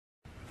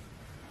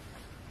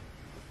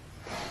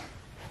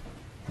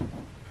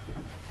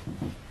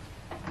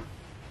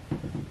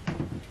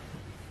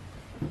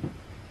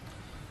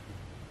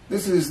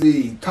This is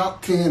the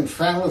top 10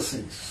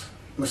 fallacies,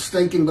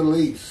 mistaken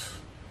beliefs,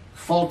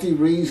 faulty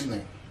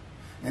reasoning,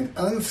 and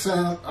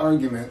unsound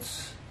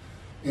arguments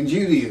in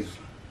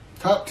Judaism.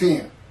 Top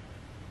 10.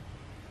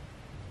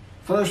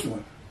 First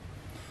one,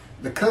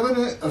 the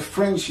covenant of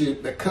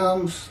friendship that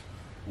comes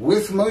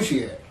with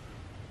Moshiach,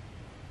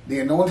 the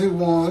anointed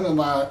one of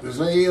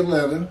Isaiah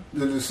 11,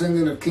 the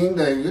descendant of King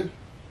David,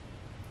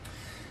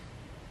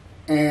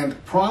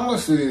 and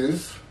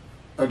promises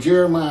of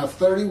Jeremiah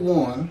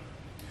 31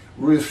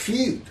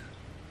 refute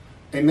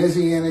a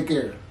Messianic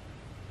Era.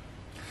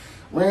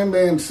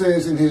 Rambam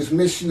says in his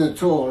Mishna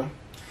Torah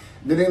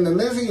that in the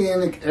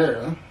Messianic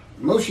Era,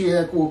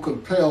 Moshiach will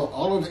compel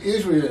all of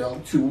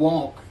Israel to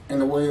walk in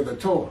the way of the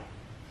Torah,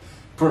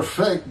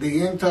 perfect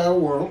the entire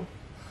world,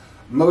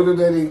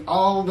 motivating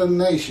all the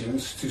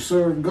nations to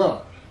serve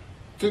God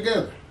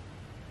together.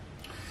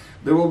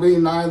 There will be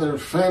neither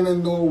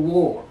famine nor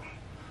war,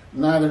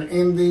 neither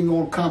envy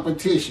nor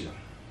competition.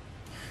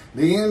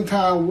 The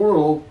entire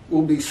world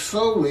will be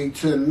solely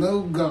to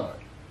know God.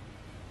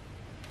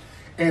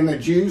 And the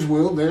Jews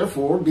will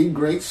therefore be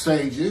great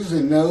sages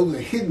and know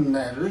the hidden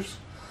matters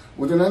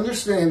with an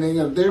understanding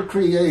of their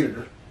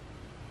Creator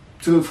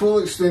to the full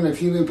extent of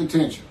human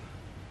potential.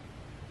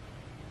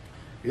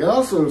 He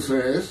also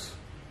says,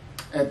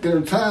 at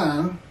that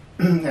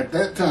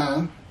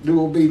time, there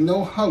will be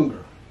no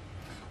hunger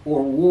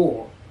or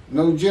war,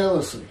 no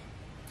jealousy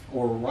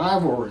or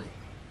rivalry,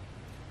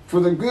 for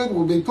the good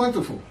will be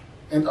plentiful,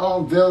 and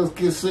all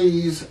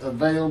delicacies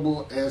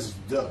available as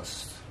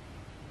dust.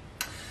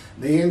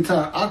 The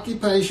entire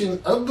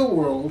occupation of the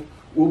world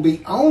will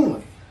be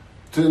only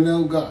to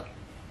know God.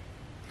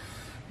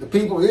 The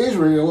people of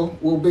Israel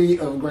will be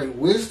of great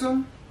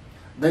wisdom.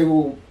 They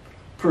will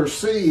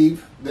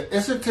perceive the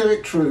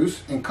esoteric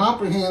truths and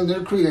comprehend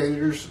their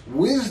Creator's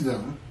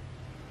wisdom,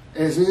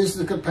 as is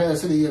the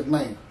capacity of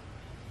man.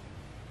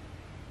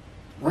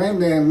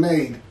 Rambam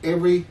made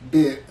every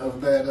bit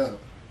of that up.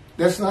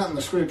 That's not in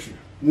the scripture.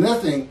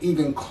 Nothing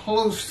even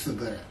close to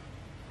that.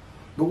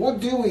 But what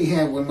do we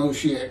have when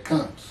Moshiach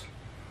comes?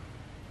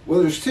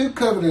 Well, there's two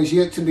covenants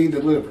yet to be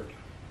delivered.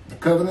 The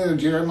covenant of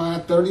Jeremiah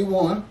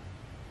 31,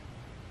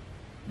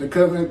 the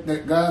covenant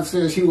that God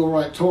says he will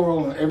write Torah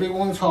on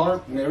everyone's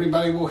heart and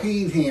everybody will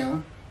heed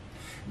him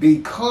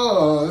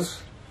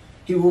because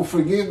he will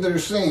forgive their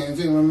sins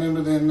and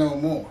remember them no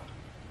more.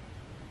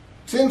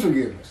 Sin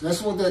forgiveness.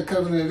 That's what that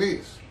covenant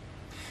is.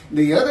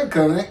 The other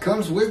covenant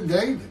comes with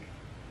David.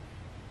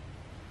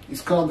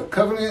 It's called the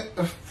covenant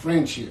of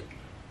friendship.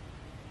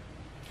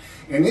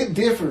 And it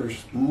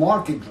differs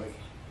markedly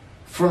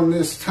from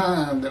this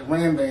time that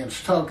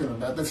Rambam's talking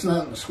about. That's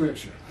not in the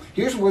scripture.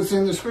 Here's what's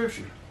in the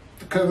scripture.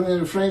 The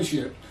covenant of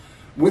friendship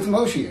with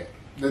Moshiach,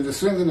 the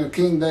descendant of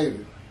King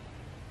David.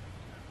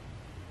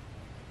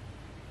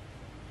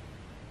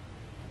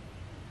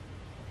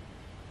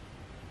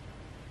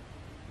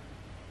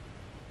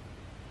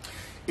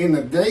 In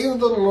the day of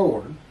the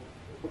Lord,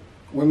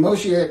 when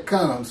Moshiach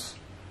comes,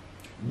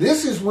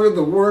 this is where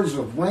the words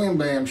of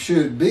Rambam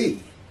should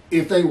be,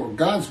 if they were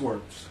God's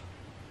words.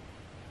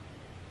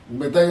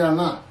 But they are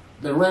not.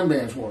 They're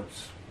Rambam's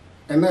words.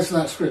 And that's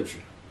not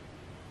scripture.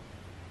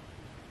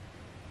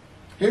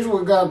 Here's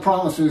what God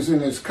promises in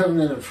his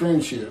covenant of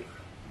friendship.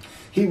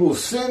 He will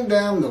send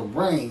down the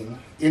rain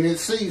in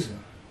its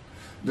season.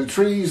 The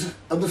trees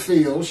of the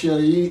field shall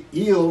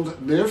yield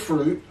their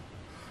fruit,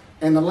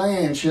 and the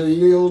land shall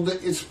yield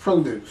its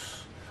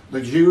produce.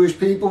 The Jewish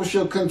people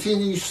shall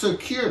continue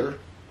secure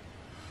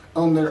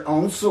on their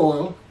own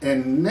soil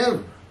and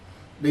never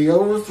be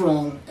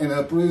overthrown and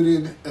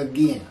uprooted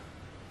again.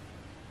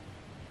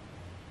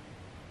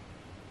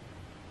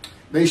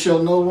 They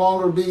shall no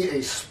longer be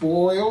a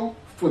spoil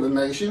for the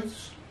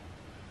nations.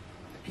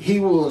 He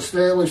will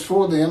establish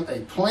for them a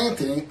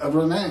planting of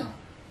renown.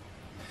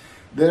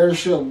 They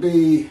shall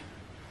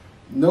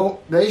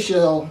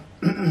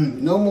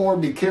no more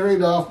be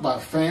carried off by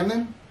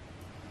famine.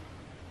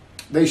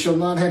 They shall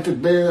not have to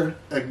bear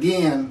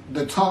again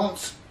the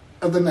taunts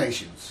of the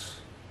nations.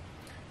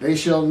 They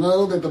shall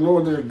know that the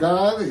Lord their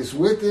God is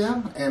with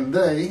them, and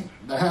they,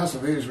 the house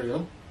of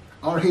Israel,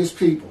 are his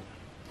people.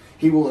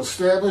 He will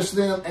establish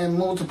them and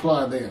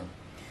multiply them.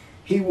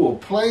 He will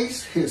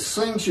place his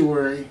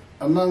sanctuary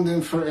among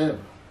them forever.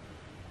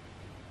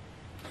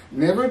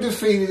 Never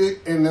defeated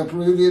and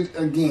uprooted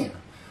again.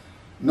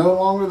 No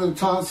longer the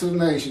taunts of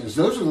nations.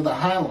 Those are the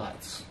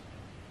highlights.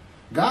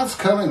 God's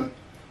coming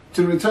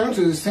to return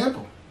to his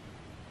temple.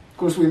 Of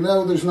course, we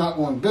know there's not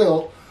one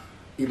built.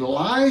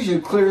 Elijah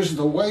clears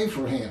the way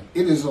for him.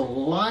 It is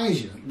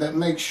Elijah that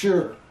makes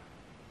sure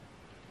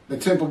the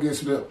temple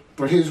gets built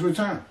for his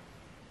return.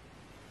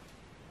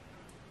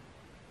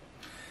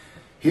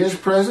 His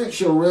presence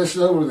shall rest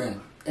over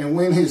them, and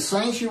when his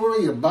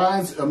sanctuary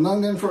abides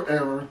among them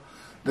forever,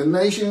 the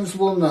nations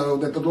will know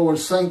that the Lord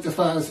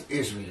sanctifies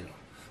Israel.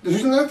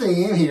 There's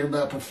nothing in here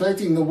about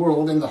perfecting the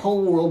world and the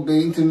whole world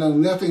being to know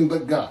nothing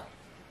but God.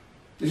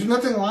 There's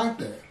nothing like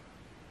that.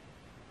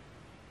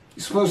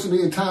 It's supposed to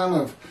be a time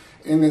of,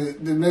 in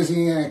the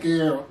Messianic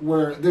Era,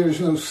 where there's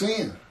no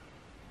sin.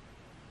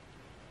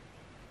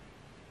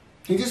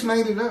 He just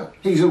made it up.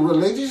 He's a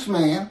religious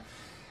man,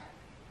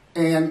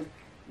 and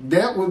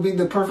that would be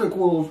the perfect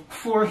world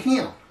for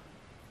him.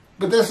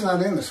 But that's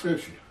not in the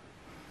scripture.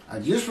 I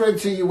just read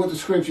to you what the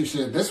scripture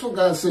said. That's what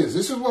God says.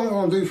 This is what I'm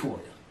going to do for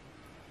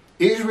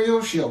you.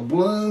 Israel shall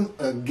bloom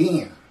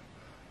again.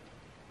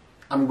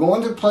 I'm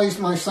going to place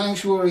my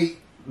sanctuary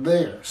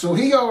there. So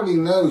he already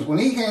knows, when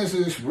he has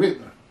this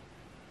written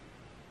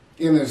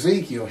in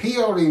Ezekiel, he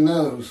already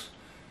knows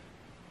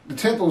the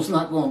temple's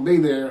not going to be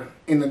there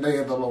in the day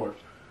of the Lord.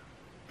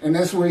 And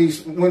that's where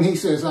when he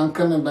says, I'm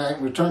coming back,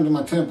 return to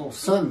my temple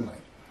suddenly.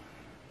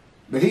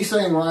 But he's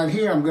saying right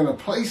here, I'm going to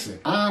place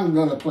it. I'm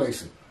going to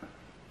place it.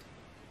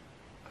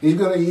 He's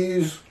going to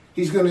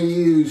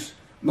use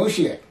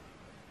Moshiach,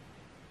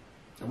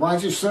 the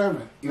righteous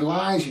servant,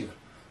 Elijah,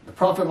 the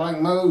prophet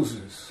like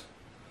Moses,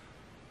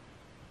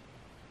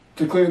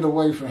 to clear the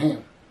way for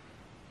him.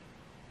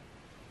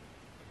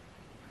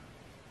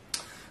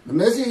 The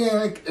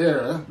Messianic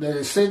era that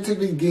is said to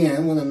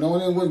begin when the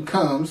anointed one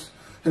comes,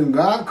 whom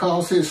God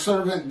calls his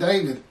servant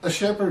David a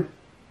shepherd.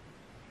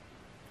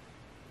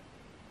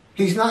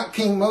 He's not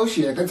King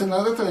Moshiach. That's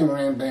another thing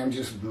Rambam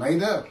just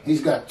made up.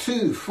 He's got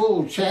 2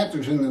 full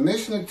chapters in the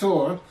Mishna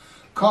Torah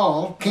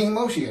called King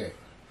Moshiach.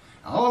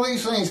 All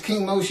these things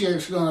King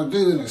Moshiach's going to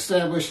do and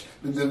establish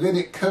the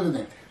Davidic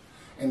covenant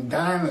and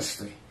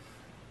dynasty.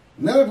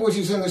 None of which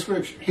is in the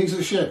scripture. He's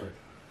a shepherd.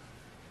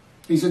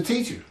 He's a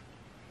teacher.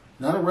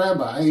 Not a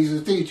rabbi, he's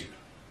a teacher.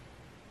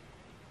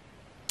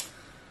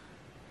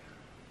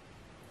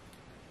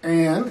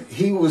 And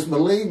he was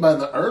believed by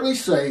the early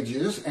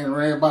sages and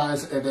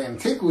rabbis of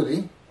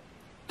antiquity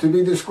to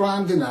be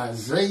described in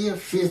Isaiah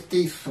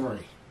 53.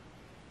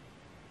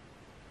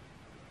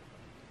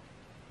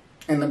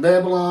 And the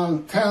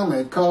Babylon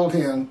Talmud called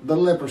him the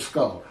leper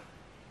scholar.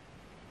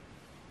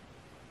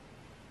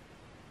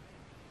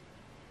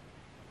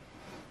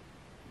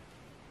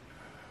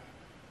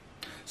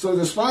 So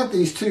despite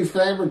these 2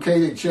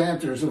 fabricated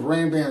chapters of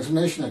Rambam's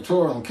Mishna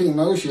Torah on King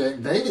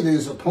Moshiach, David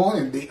is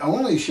appointed the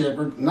only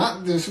shepherd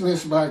not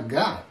dismissed by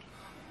God.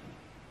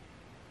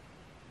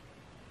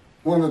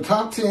 One of the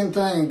top 10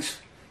 things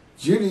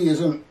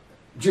Judaism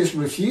just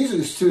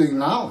refuses to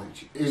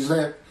acknowledge is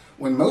that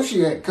when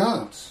Moshiach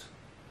comes,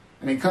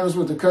 and he comes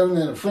with the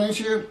covenant of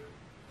friendship,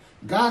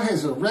 God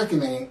has a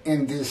reckoning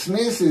and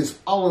dismisses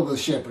all of the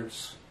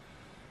shepherds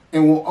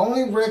and will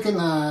only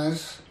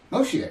recognize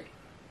Moshiach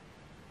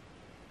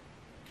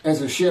as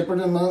a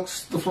shepherd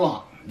amongst the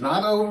flock.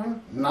 Not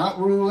over, not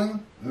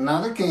ruling,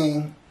 not a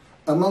king,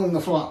 among the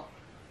flock.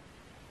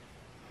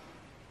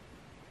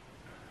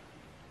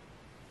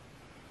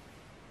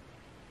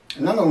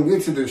 And I'm going to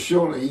get to this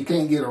shortly. You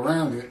can't get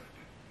around it.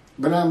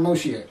 But I'm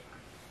Moshiach.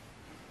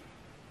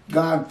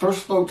 God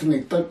first spoke to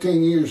me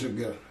 13 years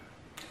ago.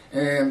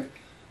 And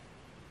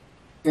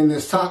in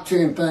this top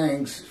 10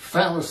 things,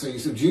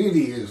 fallacies of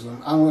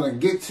Judaism, I'm going to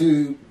get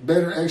to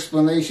better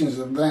explanations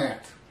of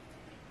that.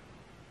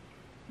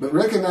 But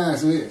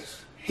recognize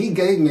this. He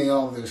gave me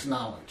all this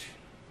knowledge.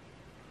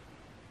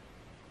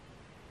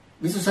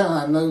 This is how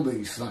I know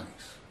these things.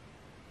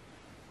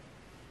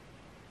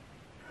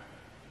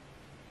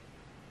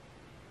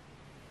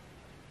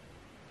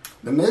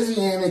 The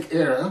Messianic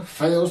era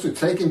fails to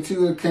take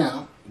into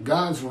account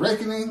God's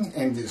reckoning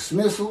and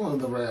dismissal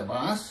of the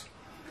rabbis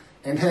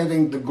and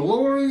having the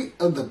glory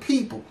of the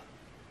people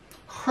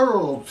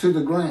hurled to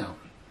the ground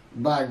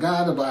by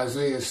God of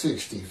Isaiah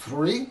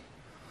 63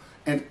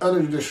 and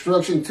utter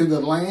destruction to the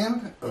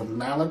land of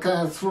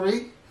Malachi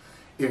 3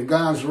 if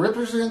God's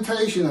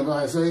representation of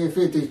Isaiah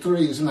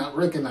 53 is not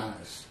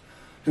recognized,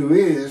 who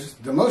is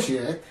the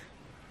Moshiach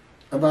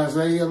of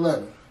Isaiah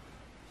 11.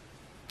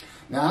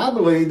 Now, I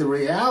believe the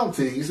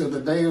realities of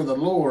the day of the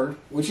Lord,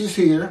 which is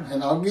here,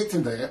 and I'll get to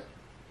that,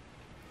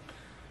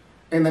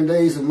 and the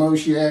days of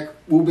Moshiach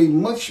will be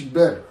much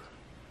better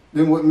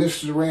than what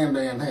Mr.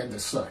 Rambam had to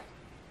say.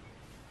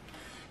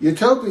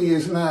 Utopia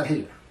is not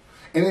here,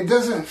 and it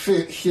doesn't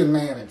fit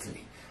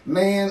humanity.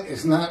 Man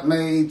is not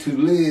made to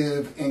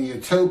live in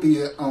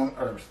utopia on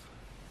earth,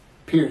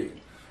 period.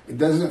 It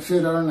doesn't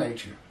fit our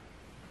nature.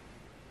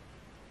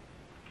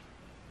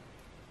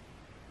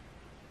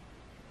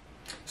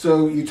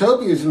 So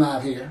utopia is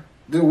not here.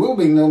 There will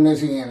be no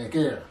Messianic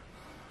era.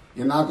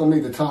 You're not going to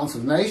be the taunts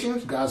of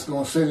nations. God's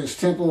going to set his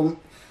temple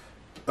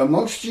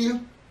amongst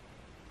you,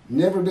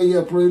 never be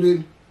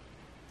uprooted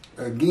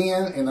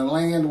again, and the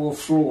land will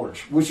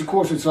flourish, which of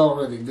course it's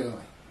already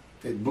doing.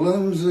 It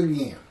blooms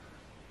again.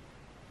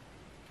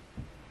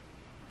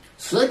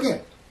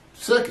 Second,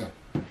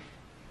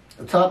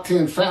 the top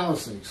 10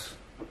 fallacies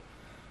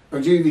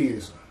of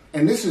Judaism.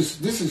 And this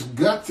has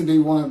got to be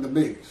one of the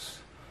biggest.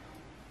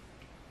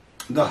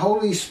 The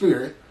Holy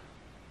Spirit,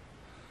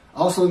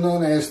 also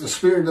known as the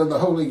Spirit of the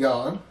Holy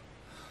God,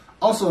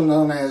 also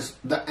known as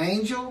the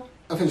angel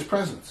of his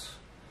presence,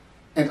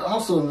 and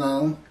also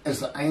known as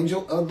the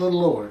angel of the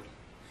Lord,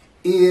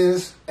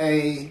 is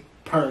a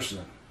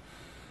person.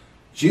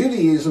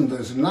 Judaism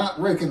does not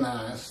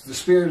recognize the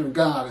Spirit of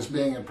God as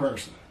being a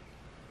person.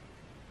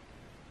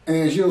 And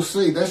as you'll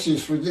see, that's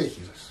just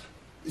ridiculous.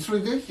 It's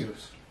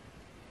ridiculous.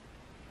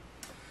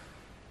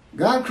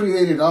 God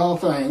created all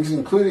things,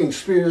 including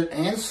spirit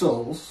and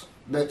souls,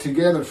 that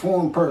together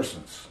form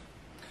persons.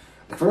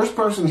 The first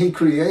person he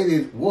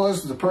created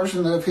was the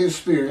person of his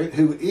spirit,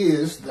 who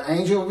is the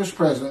angel of his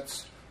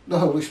presence, the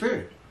Holy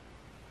Spirit.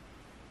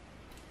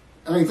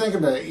 I mean, think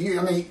about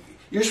it.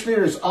 Your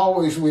spirit is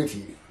always with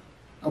you.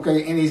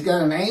 Okay, and he's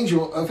got an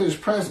angel of his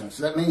presence.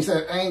 That means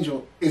that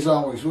angel is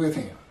always with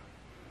him.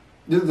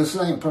 They're the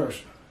same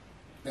person,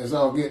 as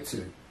I'll get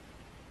to.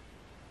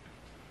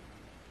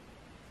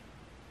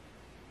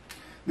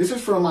 This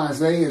is from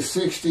Isaiah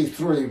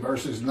 63,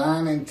 verses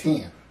 9 and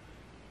 10.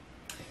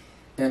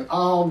 In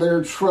all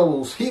their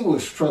troubles he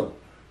was troubled,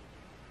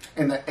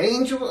 and the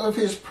angel of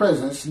his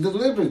presence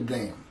delivered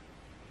them.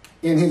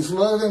 In his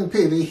love and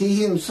pity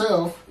he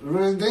himself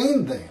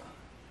redeemed them.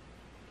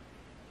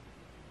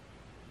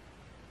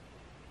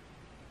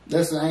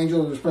 That's the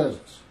angel of his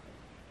presence.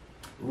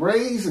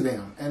 Raised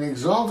them and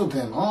exalted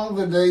them all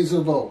the days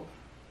of old.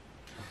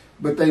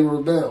 But they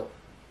rebelled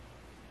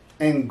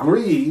and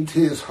grieved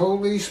his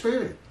Holy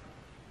Spirit.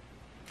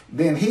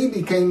 Then he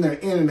became their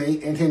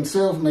enemy and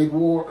himself made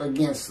war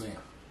against them.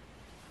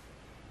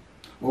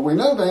 Well, we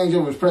know the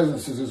angel of his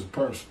presence is a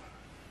person.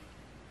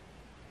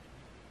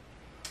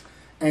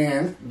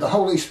 And the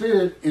Holy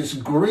Spirit is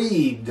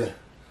grieved.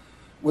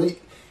 Well,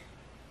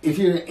 if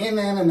you're an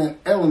inanimate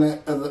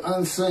element of the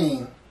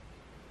unseen,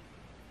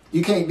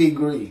 you can't be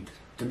grieved.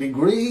 To be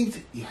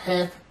grieved, you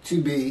have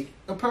to be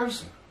a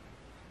person.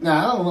 Now,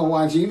 I don't know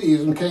why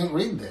Judaism can't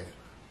read that.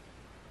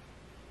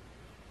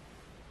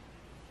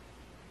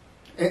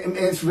 And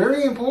it's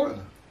very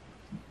important.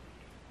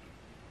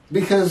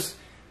 Because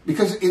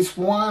it's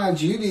why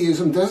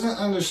Judaism doesn't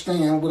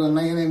understand what a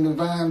man in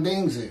divine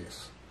beings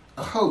is.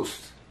 A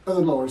host of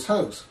the Lord's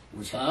host,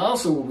 which I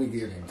also will be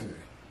getting to.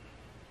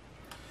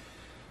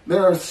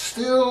 There are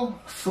still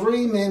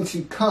 3 men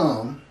to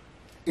come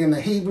in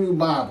the Hebrew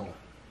Bible.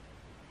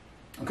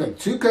 Okay,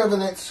 2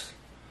 covenants,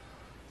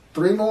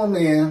 3 more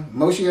men,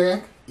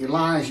 Moshiach,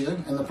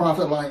 Elijah, and the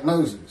prophet like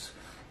Moses.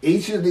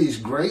 Each of these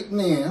great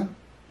men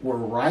were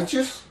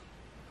righteous,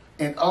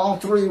 and all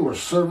 3 were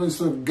servants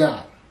of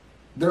God.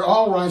 They're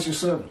all righteous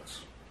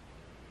servants.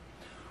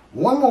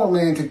 1 more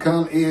man to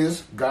come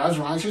is God's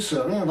righteous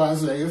servant of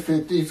Isaiah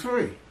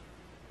 53.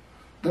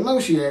 The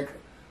Moshiach,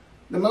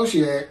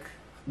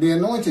 the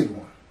anointed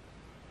one.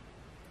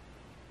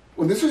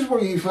 Well, this is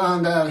where you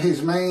find out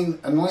his main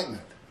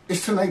anointment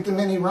is to make the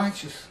many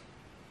righteous.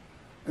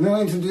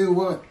 Anointed to do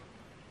what?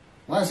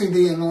 Why is he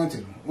the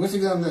anointed one? What's he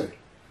going to do?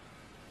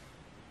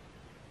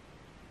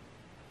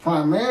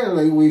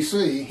 Primarily, we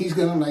see he's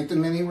going to make the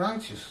many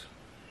righteous.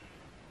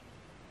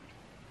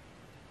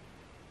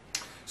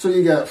 So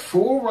you got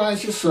 4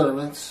 righteous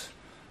servants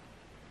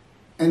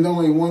and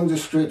only 1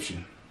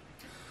 description.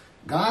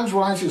 God's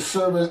righteous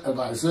servant of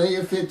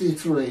Isaiah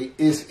 53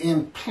 is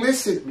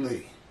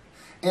implicitly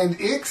and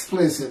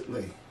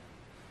explicitly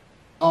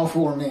all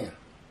 4 men.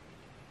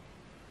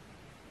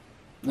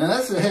 Now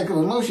that's a heck of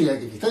a Moshiach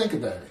if you think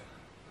about it.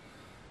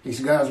 He's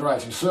God's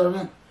righteous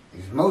servant.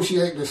 He's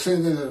Moshiach,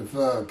 descendant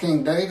of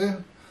King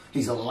David.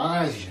 He's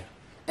Elijah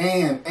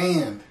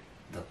and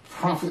the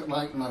prophet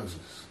like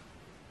Moses.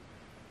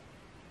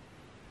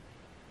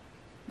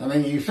 I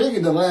mean, you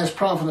figure the last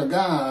prophet of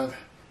God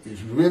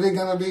is really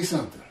going to be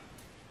something.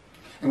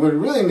 And what it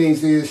really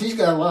means is he's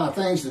got a lot of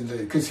things to do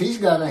because he's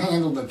got to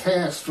handle the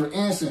task, for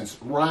instance,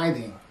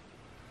 writing.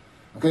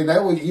 Okay,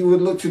 you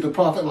would look to the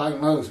prophet like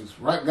Moses,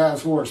 write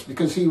God's words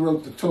because he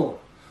wrote the Torah.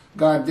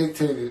 God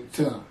dictated it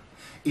to him.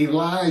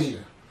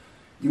 Elijah,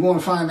 you want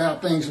to find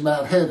out things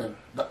about heaven.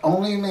 The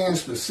only man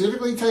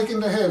specifically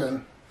taken to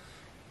heaven,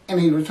 and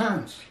he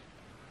returns.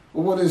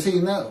 Well, what does he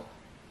know?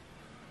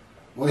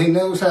 Well, he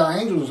knows how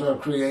angels are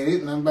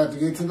created, and I'm about to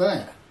get to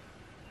that.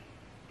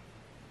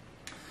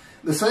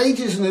 The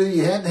sages knew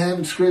you had to have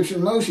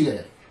inscription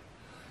Moshiach,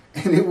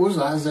 and it was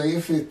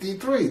Isaiah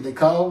 53. They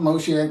called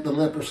Moshiach the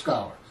leper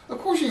scholar. Of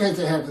course you had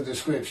to have the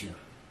description.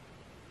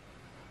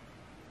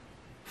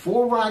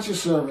 4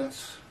 righteous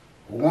servants,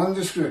 1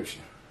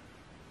 description.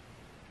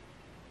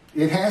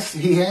 He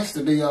has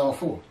to be all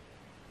 4.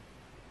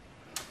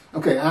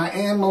 Okay, I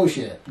am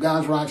Moshiach,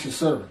 God's righteous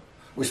servant,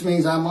 which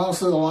means I'm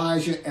also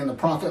Elijah and the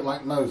prophet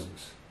like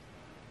Moses.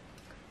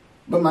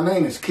 But my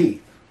name is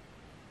Keith.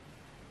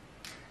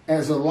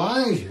 As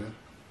Elijah,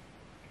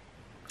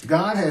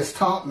 God has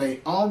taught me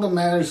all the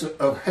matters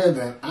of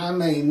heaven I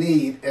may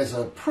need as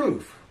a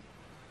proof,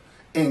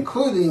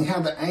 including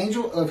how the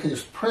angel of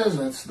his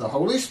presence, the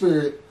Holy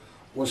Spirit,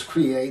 was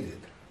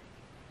created.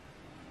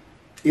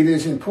 It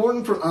is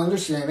important for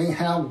understanding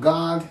how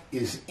God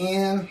is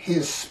in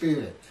his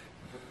spirit.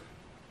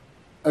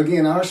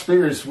 Again, our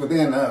spirit's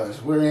within us.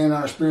 We're in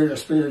our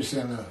spirit's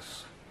in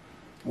us.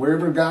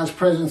 Wherever God's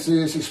presence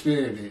is, his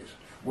spirit is.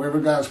 Wherever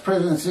God's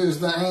presence is,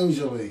 the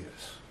angel is.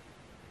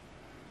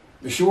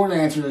 The short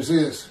answer is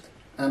this.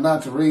 I'm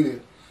about to read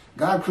it.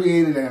 God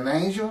created an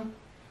angel,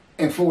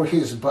 and for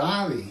his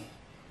body,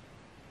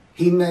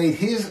 he made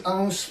his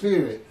own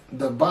spirit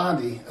the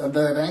body of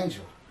that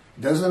angel.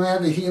 It doesn't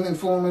have a human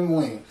form and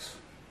wings.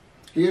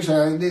 Here's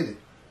how he did it.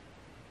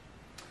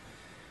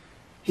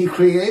 He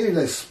created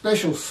a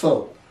special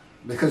soul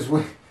because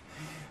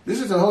this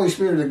is the Holy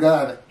Spirit of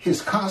God,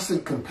 his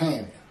constant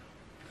companion.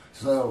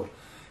 So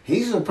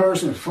he's a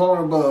person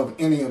far above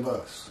any of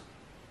us.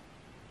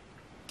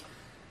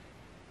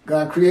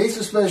 God creates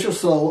a special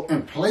soul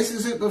and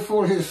places it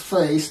before his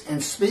face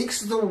and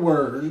speaks the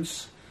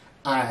words,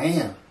 I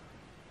am.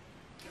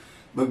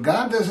 But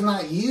God does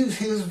not use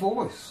his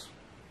voice.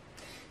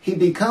 He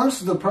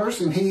becomes the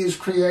person he is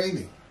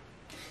creating.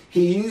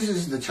 He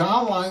uses the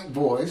childlike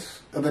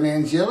voice of an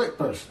angelic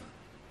person.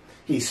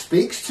 He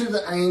speaks to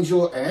the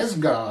angel as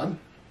God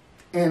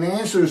and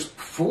answers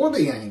for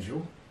the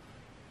angel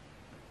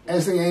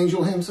as the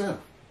angel himself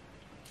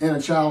in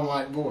a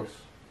childlike voice.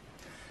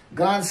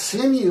 God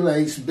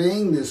simulates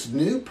being this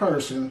new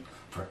person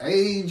for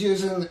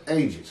ages and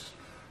ages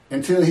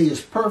until he is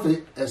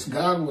perfect as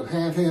God would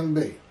have him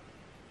be.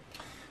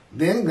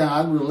 Then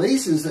God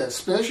releases that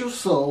special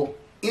soul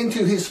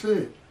into his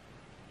spirit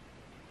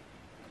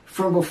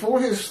from before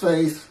his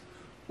face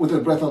with a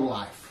breath of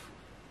life.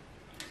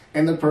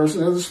 And the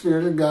person of the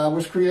Spirit of God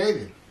was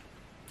created,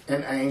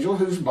 an angel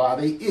whose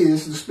body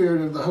is the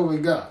Spirit of the Holy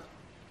God,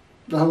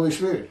 the Holy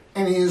Spirit.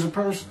 And he is a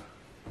person.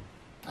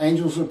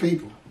 Angels are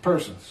people,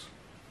 persons.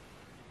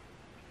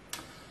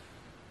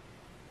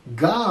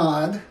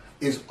 God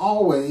is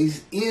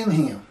always in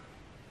him.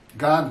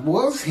 God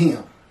was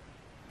him.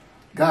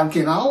 God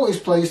can always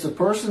place the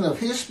person of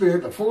his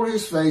Spirit before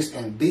his face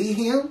and be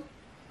him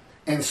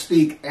and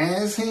speak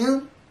as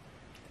him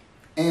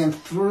and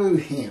through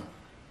him.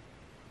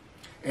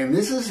 And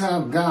this is how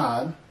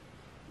God,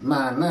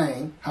 my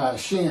name,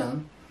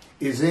 Hashem,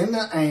 is in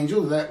the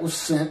angel that was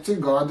sent to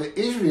guard the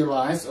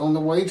Israelites on the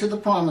way to the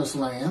promised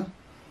land,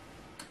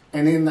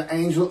 and in the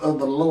angel of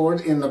the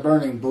Lord in the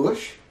burning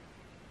bush.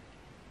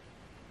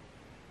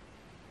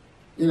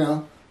 You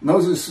know,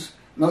 Moses,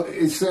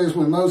 it says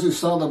when Moses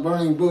saw the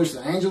burning bush,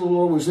 the angel of the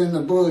Lord was in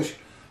the bush,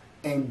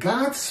 and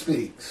God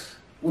speaks.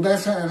 Well,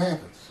 that's how it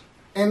happens.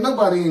 And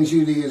nobody in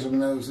Judaism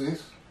knows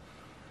this.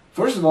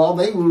 First of all,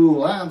 they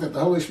rule out that the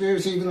Holy Spirit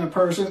is even a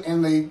person,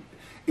 and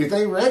if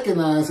they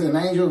recognize an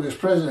angel of his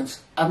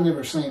presence, I've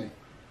never seen it.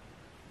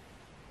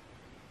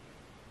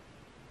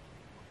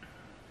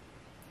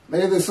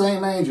 They're the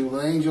same angel,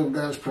 the angel of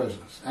God's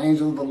presence,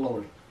 angel of the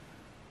Lord.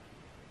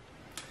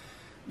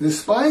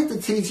 Despite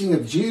the teaching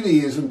of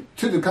Judaism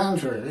to the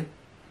contrary,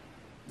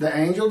 the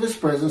angel of his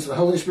presence, the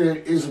Holy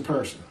Spirit, is a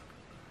person.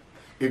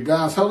 If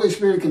God's Holy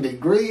Spirit can be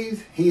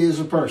grieved, he is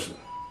a person.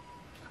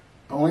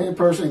 Only a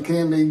person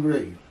can be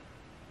grieved.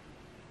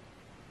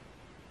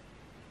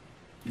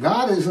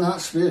 God is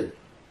not spirit.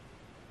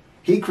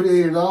 He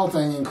created all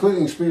things,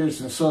 including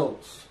spirits and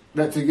souls,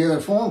 that together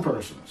form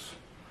persons.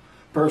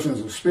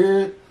 Persons of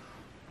spirit,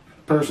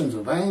 persons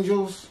of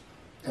angels,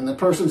 and the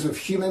persons of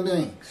human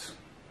beings.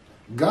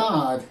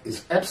 God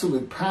is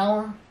absolute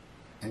power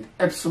and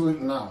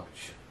absolute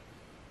knowledge.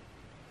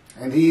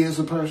 And he is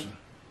a person.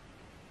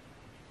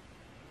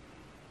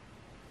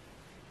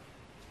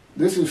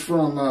 This is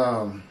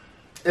from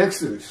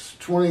Exodus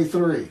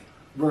 23,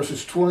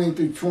 verses 20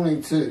 through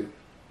 22.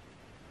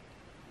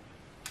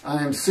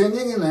 I am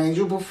sending an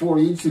angel before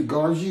you to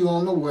guard you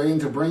on the way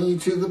and to bring you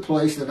to the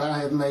place that I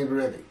have made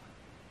ready.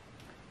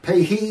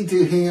 Pay heed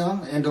to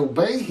him and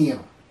obey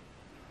him.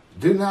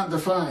 Do not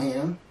defy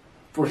him,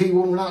 for he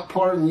will not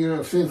pardon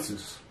your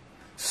offenses,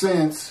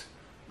 since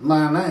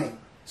my name,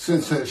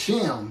 since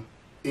Hashem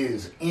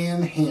is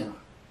in him.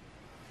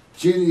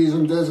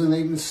 Judaism doesn't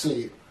even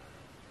see it.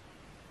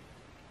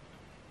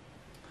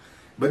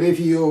 But if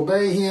you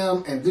obey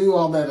him and do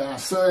all that I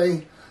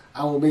say,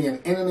 I will be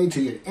an enemy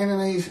to your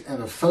enemies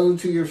and a foe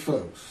to your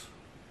foes.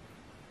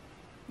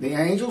 The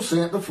angel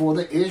sent before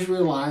the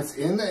Israelites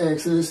in the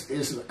Exodus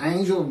is the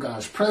angel of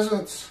God's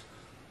presence,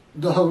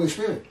 the Holy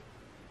Spirit.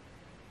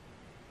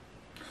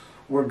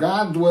 Where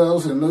God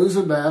dwells and moves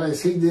about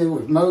as he did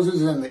with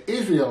Moses and the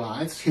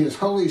Israelites, his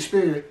Holy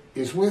Spirit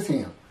is with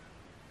him.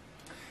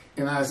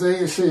 In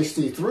Isaiah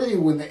 63,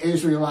 when the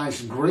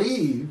Israelites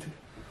grieved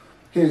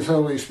his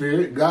Holy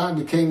Spirit, God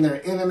became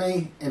their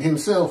enemy and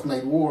himself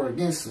made war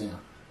against them.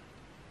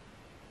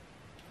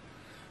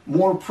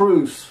 More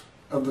proofs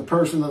of the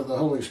person of the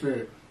Holy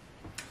Spirit.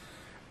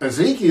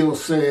 Ezekiel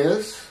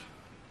says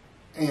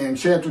in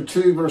chapter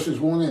 2, verses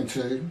 1 and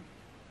 2,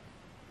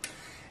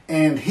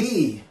 and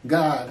he,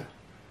 God,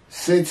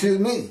 said to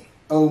me,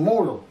 O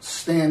mortal,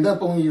 stand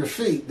up on your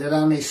feet, that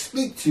I may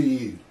speak to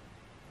you.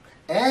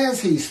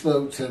 As he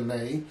spoke to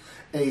me,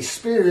 a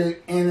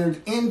spirit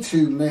entered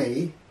into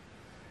me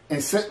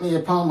and set me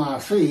upon my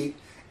feet,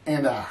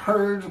 and I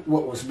heard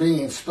what was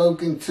being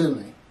spoken to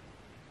me.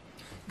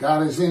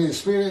 God is in his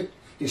spirit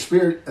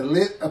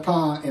lit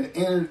upon and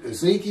entered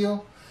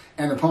Ezekiel,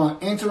 and upon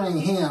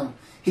entering him,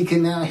 he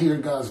can now hear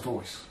God's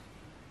voice.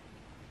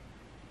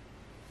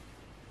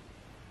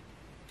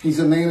 He's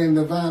a man in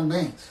divine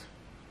beings.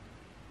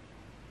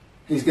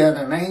 He's got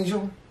an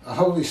angel, a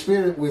Holy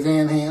Spirit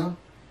within him,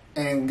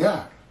 and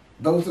God.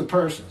 Both are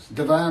persons,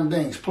 divine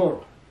beings,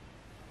 plural.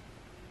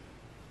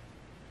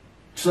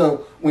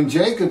 So when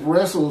Jacob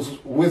wrestles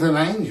with an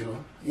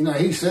angel,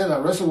 he said, I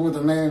wrestle with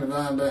a man in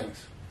divine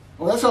beings.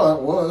 Well, that's all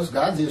it was.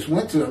 God just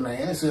went to a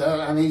man and said,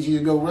 I need you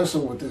to go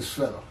wrestle with this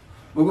fellow.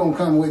 We're going to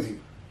come with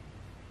you.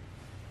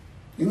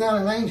 He's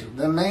not an angel.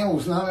 That man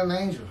was not an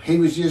angel. He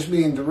was just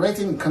being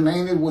directed and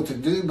commanded what to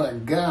do by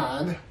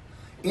God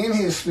in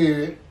his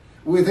spirit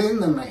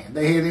within the man.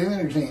 They had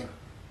entered him.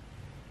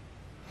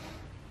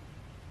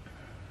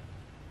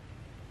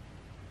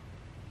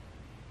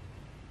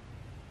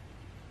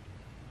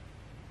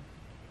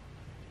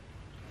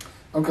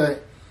 Okay,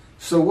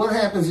 so what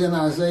happens in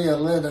Isaiah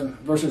 11,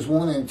 verses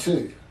 1 and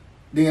 2?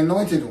 The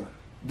anointed one,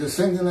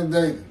 descendant of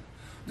David,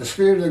 the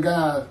Spirit of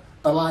God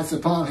alights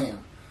upon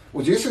him.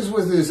 Well, just as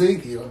with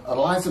Ezekiel,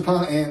 alights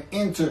upon and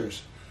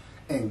enters,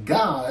 and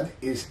God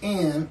is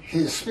in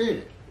his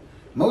spirit.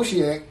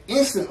 Moshiach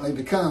instantly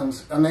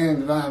becomes a man of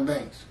divine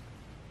beings.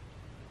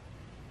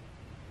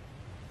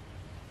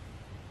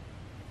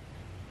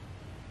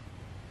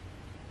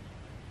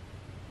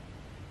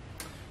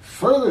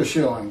 Further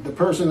showing the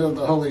person of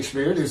the Holy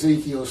Spirit,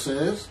 Ezekiel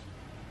says,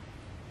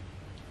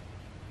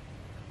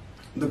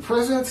 the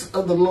presence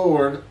of the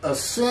Lord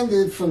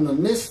ascended from the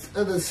midst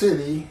of the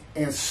city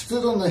and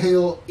stood on the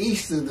hill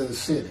east of the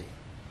city.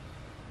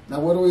 Now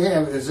what do we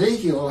have?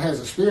 Ezekiel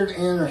has a spirit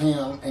enter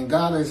him and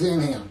God is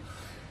in him.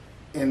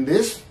 In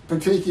this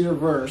particular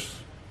verse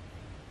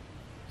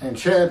and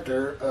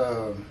chapter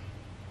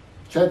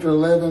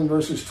 11,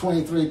 verses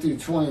 23 through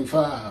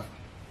 25,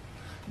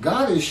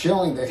 God is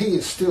showing that he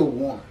is still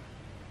one.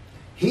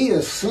 He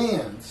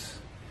ascends.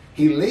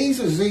 He leads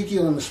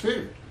Ezekiel in the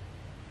spirit.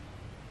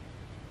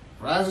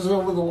 Rises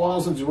over the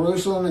walls of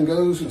Jerusalem and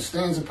goes and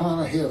stands upon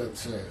a hill, it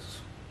says,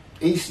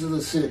 east of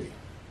the city.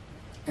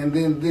 And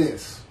then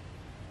this.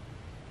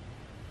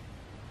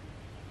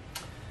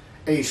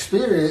 A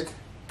spirit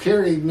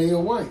carried me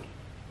away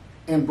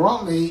and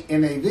brought me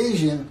in a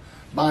vision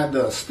by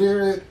the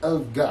Spirit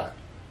of God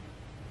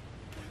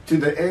to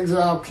the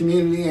exiled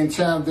community in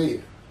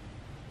Chaldea.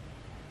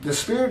 The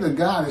Spirit of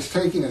God is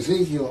taking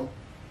Ezekiel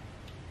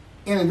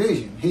in a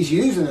vision. He's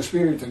using a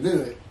spirit to do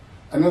it,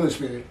 another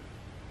spirit.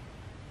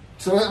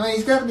 So that means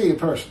he's got to be a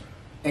person.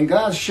 And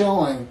God's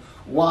showing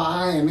why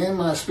I am in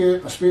my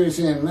spirit's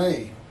in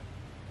me.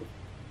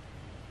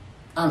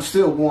 I'm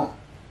still one.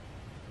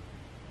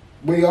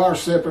 We are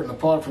separate and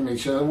apart from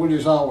each other. We're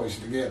just always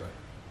together.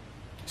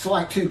 It's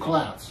like two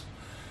clouds.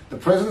 The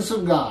presence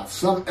of God,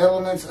 some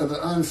elements of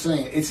the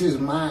unseen. It's his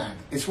mind.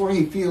 It's where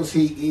he feels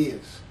he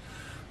is.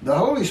 The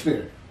Holy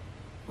Spirit,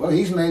 well,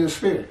 he's made of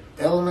spirit,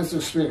 elements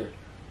of spirit.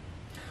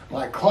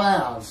 Like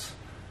clouds,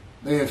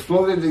 they have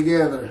floated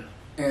together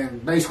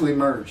and basically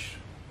merged.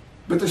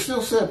 But they're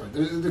still separate.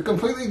 They're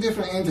completely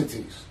different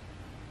entities.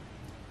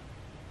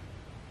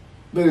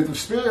 But if the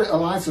Spirit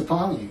alights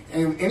upon you,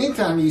 and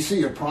anytime you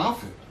see a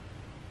prophet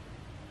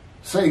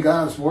say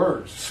God's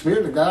words, the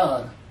Spirit of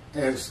God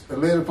has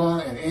lit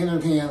upon and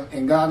entered him,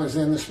 and God is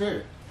in the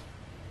Spirit.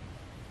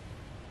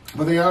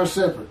 But they are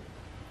separate.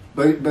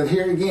 But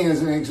here again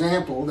is an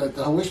example that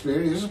the Holy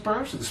Spirit is a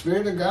person. The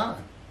Spirit of God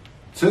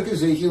took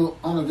Ezekiel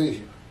on a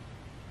vision.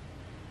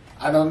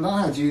 I don't know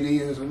how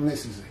Judaism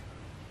misses it.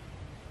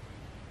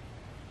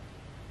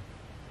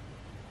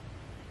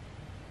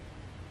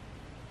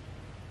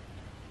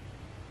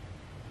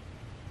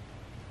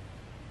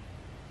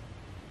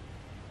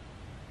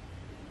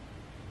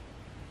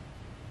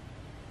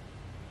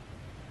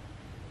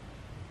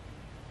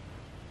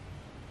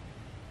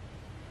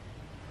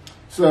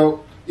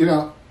 So,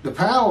 the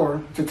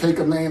power to take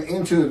a man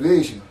into a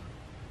vision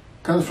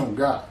comes from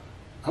God.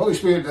 The Holy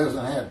Spirit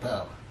doesn't have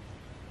power.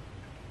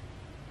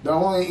 The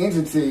only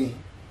entity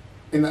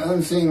in the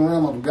unseen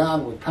realm of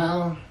God with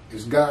power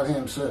is God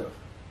himself.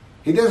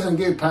 He doesn't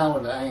give power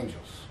to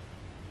angels.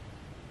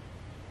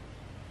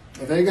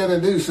 If they got to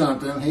do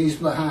something, he's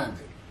behind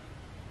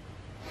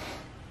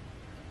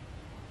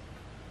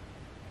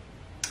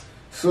it.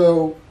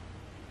 So,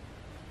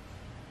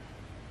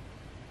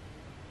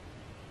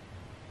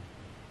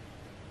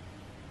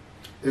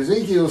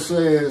 Ezekiel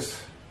says,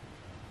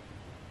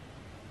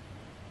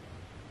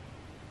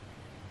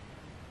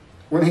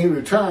 when he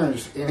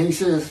returns, and he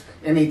says,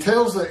 and he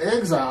tells the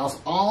exiles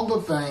all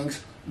the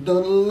things the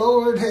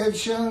Lord had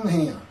shown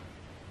him.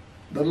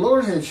 The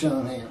Lord had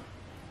shown him.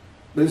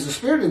 But it's the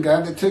Spirit of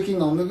God that took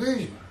him on the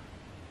vision.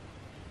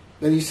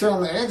 That he's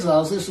telling the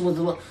exiles, this is what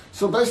the Lord...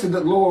 So basically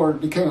the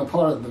Lord became a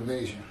part of the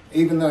vision.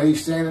 Even though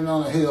he's standing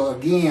on a hill,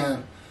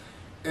 again,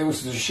 it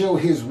was to show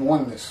his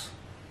oneness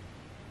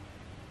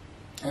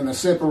and the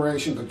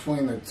separation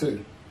between the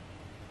two.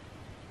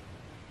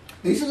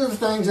 These are the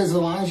things as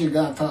Elijah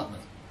God taught me.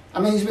 I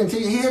mean,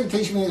 he had to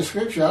teach me the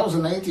scripture. I was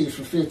an atheist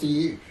for 50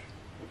 years.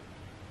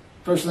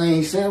 First thing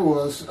he said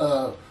was,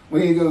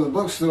 we need to go to the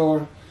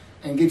bookstore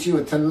and get you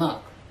a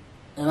Tanakh.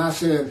 And I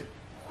said,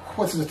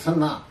 what's the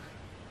Tanakh?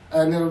 I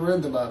had never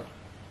read the Bible.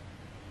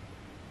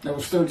 That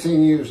was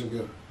 13 years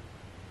ago.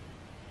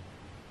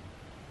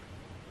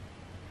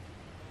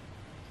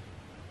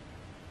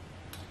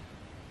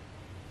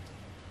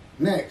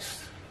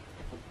 Next,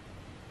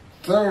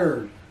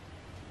 third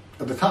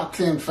of the top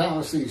 10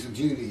 fallacies of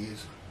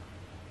Judaism.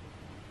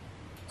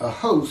 A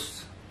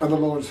host of the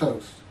Lord's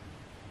host.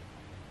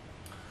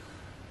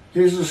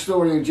 Here's the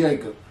story of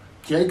Jacob.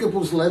 Jacob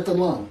was left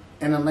alone,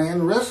 and a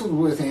man wrestled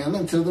with him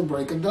until the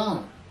break of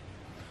dawn.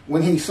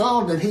 When he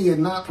saw that he had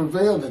not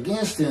prevailed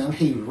against him,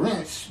 he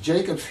wrenched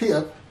Jacob's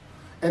hip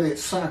at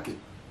its socket,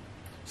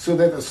 so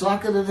that the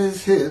socket of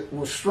his hip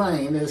was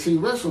strained as he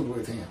wrestled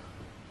with him.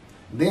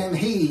 Then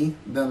he,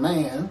 the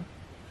man,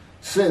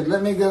 said,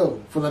 "Let me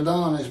go, for the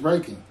dawn is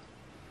breaking."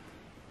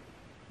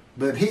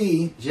 But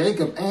he,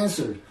 Jacob,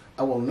 answered,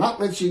 "I will not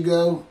let you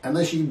go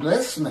unless you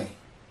bless me."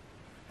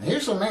 And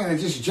here's a man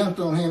that just jumped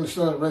on him and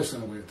started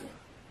wrestling with him.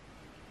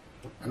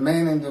 A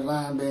man in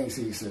divine beings,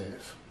 he says.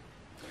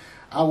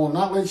 "I will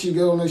not let you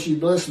go unless you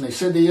bless me."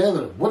 Said the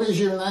other, "What is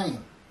your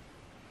name?"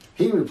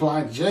 He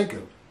replied,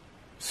 "Jacob."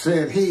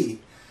 Said he,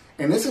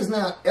 and this is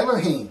now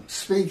Elohim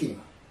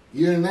speaking,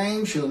 "Your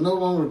name shall no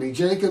longer be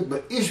Jacob,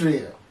 but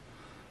Israel,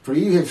 for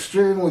you have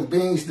striven with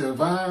beings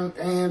divine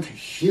and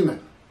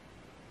human,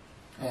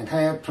 and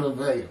have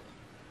prevailed."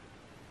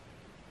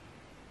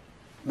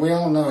 We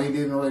all know he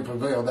didn't really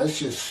prevail. That's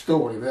just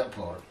story, that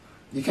part.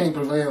 You can't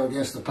prevail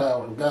against the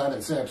power of God.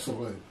 It's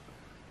absolute.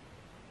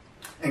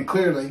 And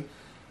clearly,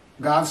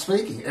 God's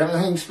speaking.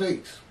 Elohim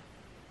speaks.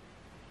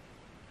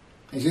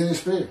 He's in his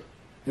spirit.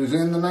 He's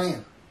in the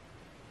man.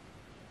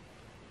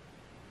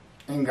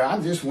 And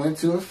God just went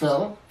to a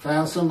fellow,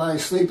 found somebody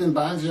sleeping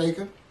by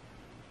Jacob,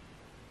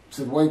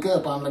 said, "Wake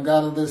up, I'm the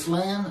God of this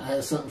land. I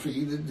have something for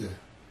you to do."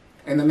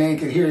 And the man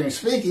could hear him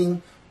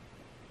speaking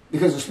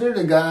because the Spirit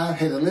of God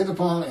had lit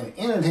upon and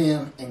entered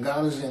him, and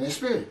God is in his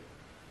spirit.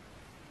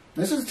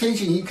 This is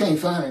teaching you can't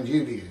find in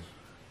Judaism,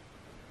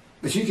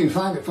 but you can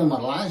find it from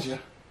Elijah.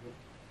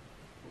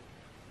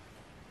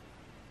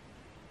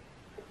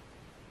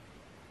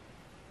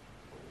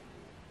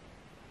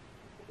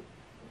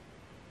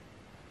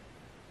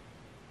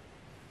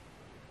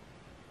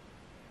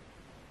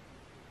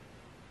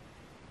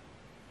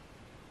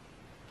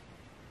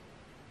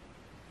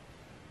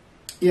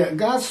 Yet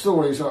God's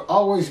stories are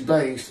always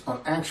based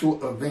on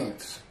actual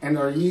events and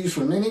are used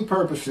for many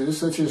purposes,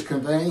 such as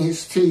conveying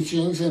his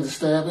teachings and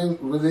establishing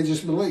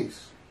religious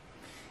beliefs.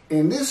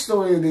 In this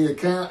story of the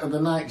account of the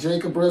night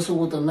Jacob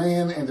wrestled with a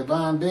man and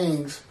divine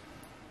beings,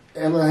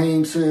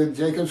 Elohim said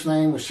Jacob's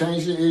name was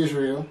changed to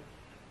Israel.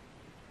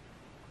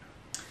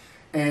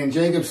 And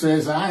Jacob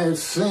says, "I have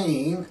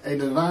seen a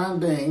divine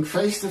being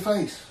face to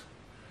face,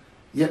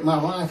 yet my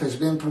life has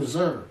been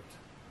preserved."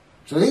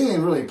 So he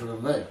didn't really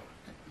prevail.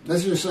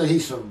 Let's just say he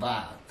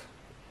survived.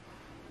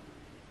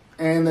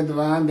 And the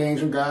divine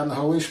beings were God and the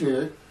Holy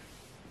Spirit.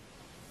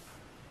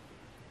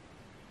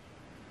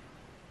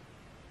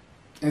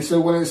 And so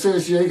when it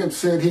says Jacob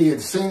said he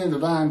had seen a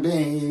divine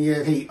being, and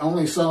yet he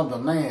only saw the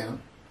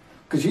man,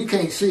 because you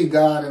can't see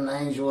God and the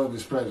angel of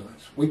his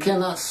presence. We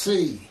cannot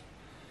see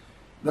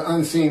the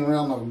unseen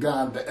realm of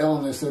God, the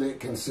elements that it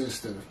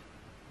consists of.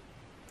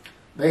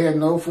 They had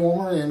no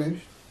form or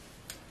image.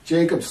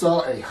 Jacob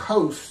saw a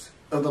host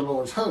of the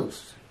Lord's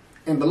host,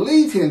 and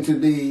believed him to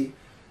be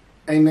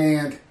a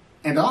man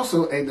and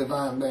also a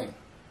divine being.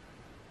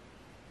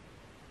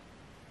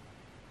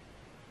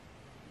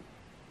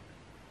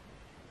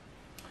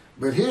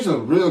 But here's a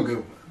real good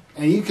one,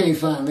 and you can't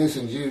find this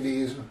in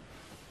Judaism.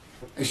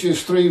 It's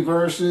just 3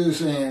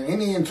 verses, and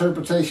any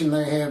interpretation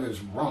they have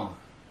is wrong,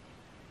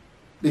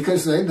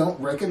 because they don't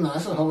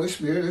recognize the Holy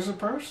Spirit as a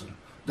person.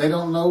 They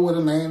don't know what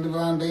a man in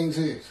divine beings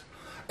is.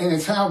 And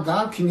it's how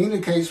God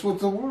communicates with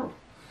the world.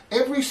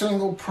 Every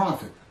single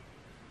prophet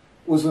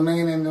was a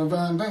man in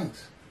divine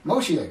beings.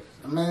 Moshiach,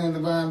 a man in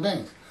divine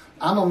beings.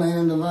 I'm a man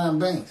in divine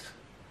beings.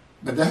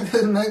 But that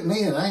doesn't make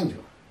me an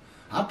angel.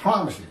 I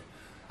promise you.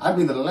 I'd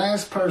be the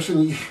last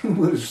person you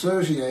would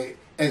associate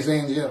as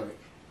angelic.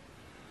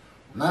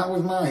 Not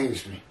with my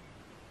history.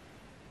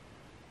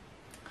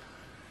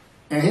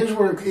 And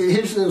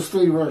here's those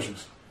 3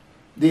 verses.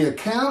 The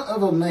account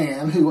of a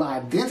man who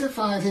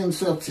identified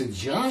himself to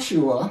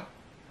Joshua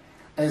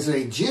as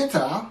a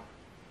Gentile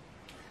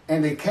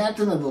and a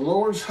captain of the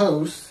Lord's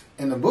host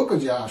in the book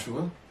of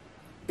Joshua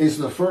is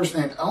the first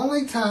and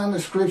only time the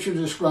scripture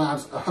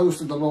describes a host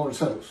of the Lord's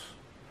host.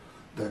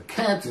 The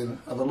captain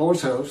of the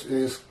Lord's host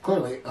is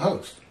clearly a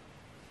host.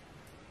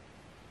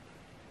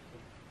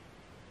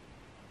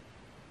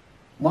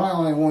 Why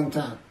only one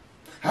time?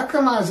 How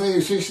come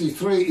Isaiah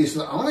 63 is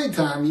the only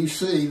time you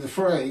see the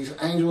phrase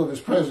angel of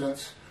his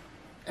presence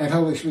and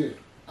Holy Spirit?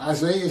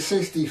 Isaiah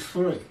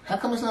 63. How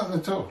come it's not in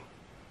the Torah?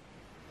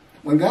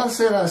 When God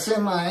said, "I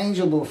send my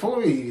angel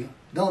before you,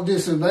 don't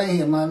disobey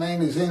him, my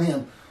name is in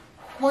him,"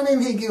 why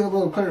didn't he give a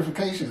little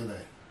clarification of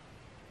that?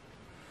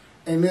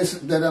 And this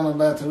that I'm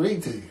about to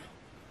read to you.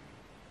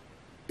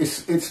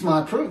 It's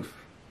my proof.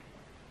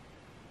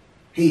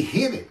 He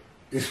hid it.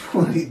 It's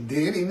what he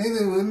did. He knew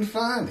they wouldn't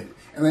find it.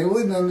 And they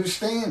wouldn't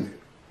understand it.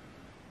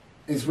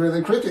 It's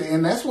really cryptic.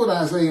 And that's what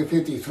Isaiah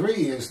 53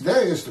 is.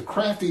 That is the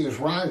craftiest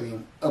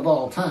writing of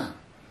all time.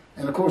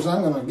 And of course,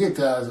 I'm going to get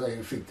to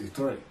Isaiah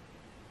 53.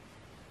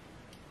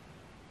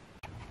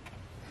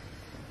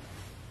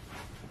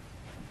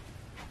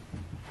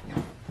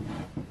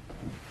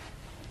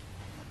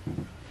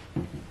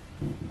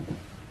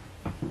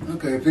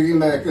 Okay, picking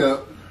back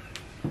up.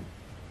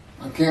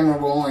 I camera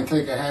will only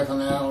take a half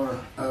an hour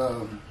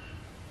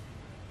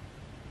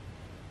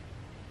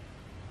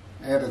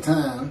at a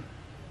time.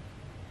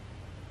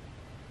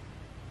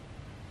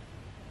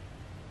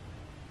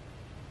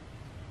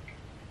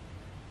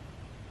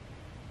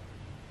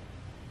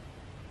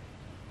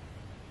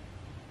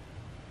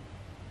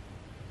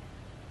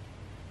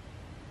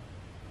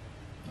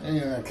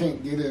 And I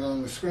can't get it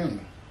on the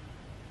screen.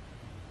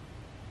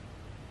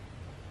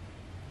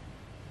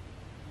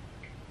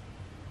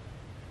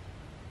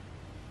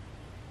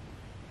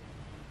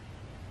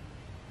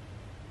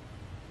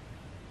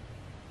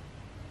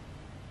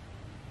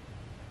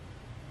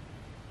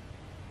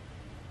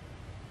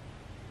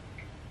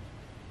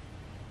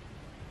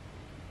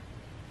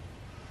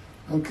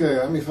 Okay,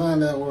 let me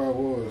find out where I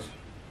was.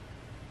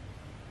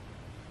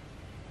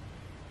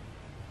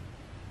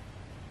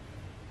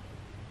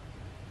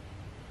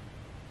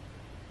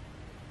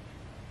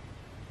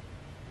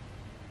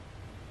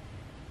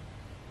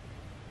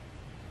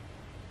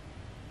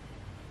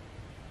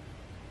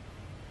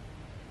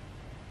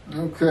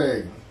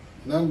 Okay,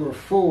 number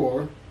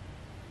 4.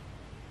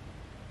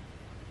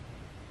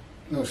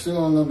 No, still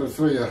on number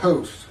 3, a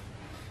host.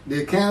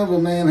 The account of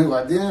a man who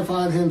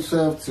identified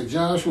himself to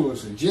Joshua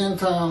as a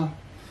Gentile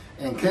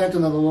and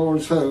captain of the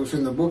Lord's host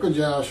in the book of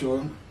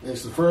Joshua.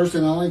 It's the first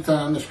and only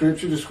time the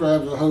scripture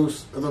describes a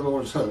host of the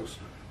Lord's host.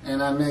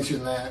 And I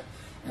mentioned that,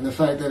 and the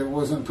fact that it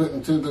wasn't put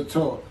into the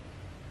Torah.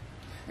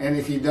 And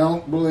if you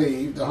don't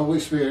believe the Holy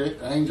Spirit,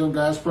 the angel of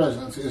God's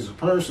presence, is a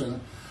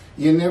person,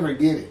 you never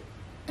get it.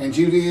 And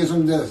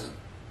Judaism doesn't.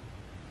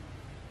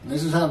 And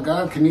this is how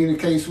God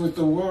communicates with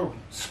the world.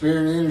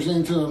 Spirit enters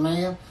into a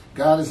man.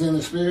 God is in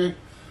the Spirit.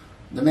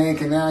 The man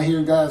can now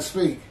hear God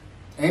speak.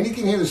 And he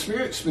can hear the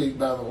Spirit speak,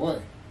 by the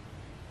way.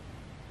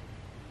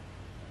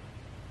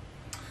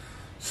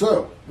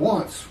 So,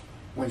 once,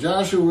 when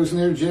Joshua was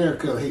near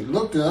Jericho, he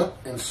looked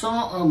up and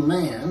saw a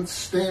man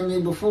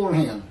standing before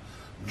him,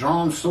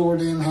 drawn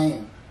sword in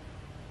hand.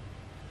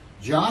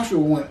 Joshua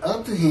went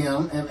up to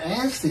him and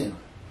asked him,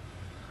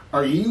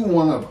 "Are you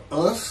one of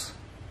us,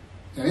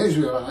 an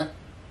Israelite,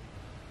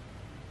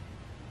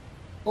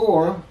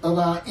 or of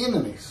our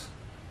enemies?"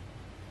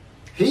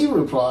 He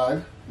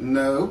replied,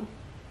 "No,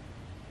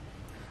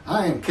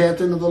 I am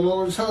captain of the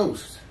Lord's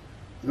host.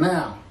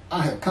 Now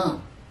I have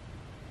come."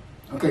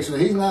 Okay, so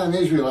he's not an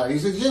Israelite,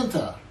 he's a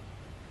Gentile.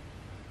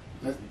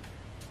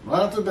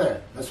 Right off the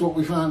bat, that's what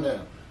we find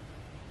out.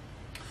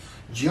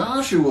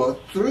 Joshua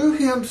threw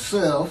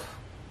himself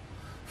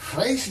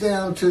face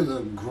down to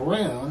the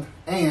ground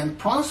and,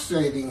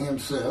 prostrating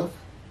himself,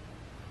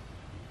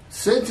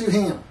 said to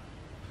him,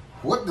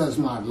 "What does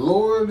my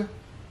Lord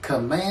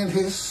command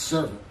his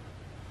servant?"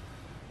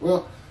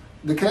 Well,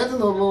 the captain of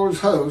the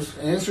Lord's host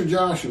answered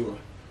Joshua,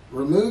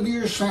 "Remove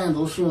your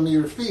sandals from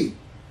your feet,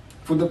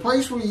 for the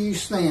place where you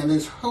stand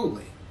is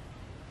holy."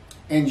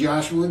 And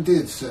Joshua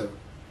did so.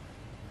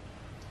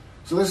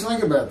 So let's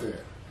think about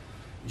that.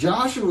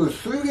 Joshua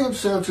threw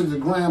himself to the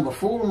ground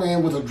before a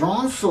man with a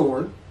drawn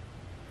sword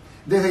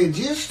that had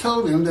just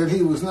told him that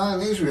he was not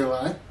an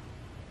Israelite.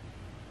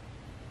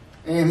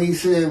 And he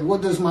said,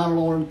 "What does my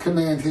Lord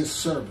command his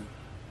servant?"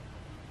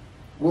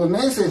 Well, the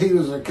man said he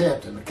was a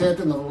captain of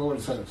the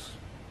Lord's host.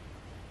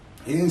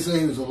 He didn't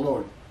say he was a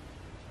Lord.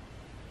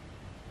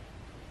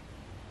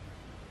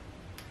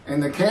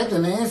 And the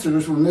captain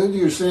answers, "Remove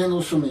your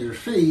sandals from your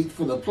feet,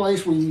 for the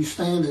place where you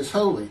stand is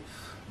holy."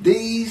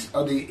 These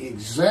are the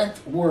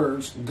exact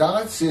words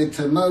God said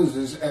to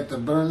Moses at the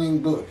burning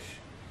bush.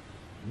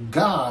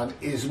 God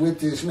is with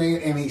this man,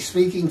 and he's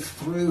speaking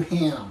through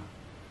him.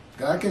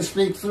 God can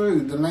speak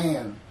through the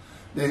man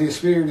that his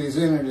spirit is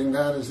entered and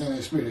God is in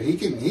his spirit. He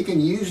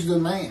can use the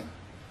man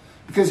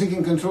because he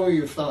can control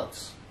your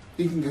thoughts.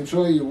 He can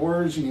control your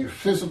words and your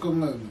physical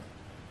movement.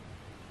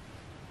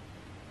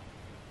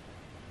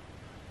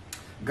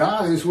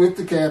 God is with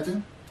the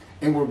captain,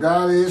 and where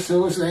God is,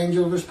 so is the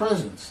angel of his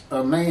presence.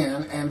 A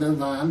man and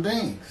divine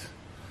beings.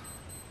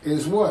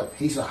 Is what?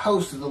 He's a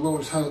host of the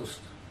Lord's host.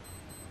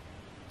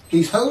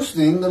 He's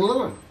hosting the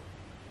Lord.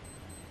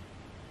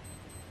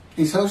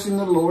 He's hosting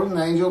the Lord and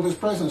the angel of his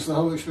presence, the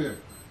Holy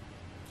Spirit.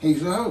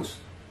 He's the host.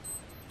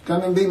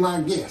 Come and be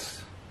my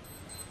guest.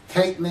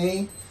 Take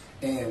me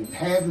and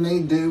have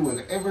me do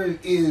whatever it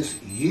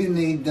is you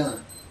need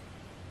done.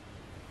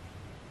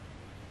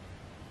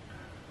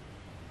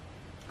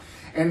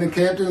 And the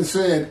captain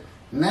said,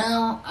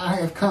 "Now I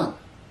have come."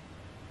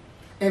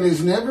 And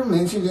is never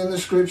mentioned in the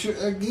scripture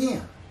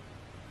again.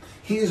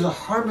 He is a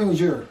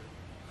harbinger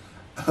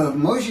of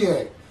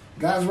Moshiach,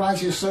 God's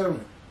righteous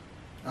servant.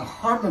 A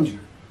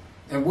harbinger.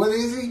 And what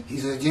is he?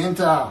 He's a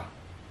Gentile.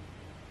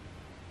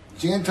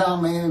 Gentile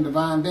man and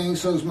divine being,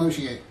 so is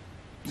Moshiach.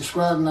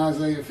 Described in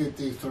Isaiah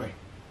 53.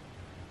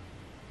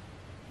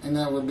 And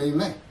that would be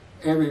me.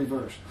 Every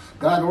verse.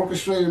 God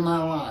orchestrated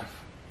my life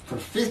for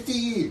 50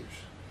 years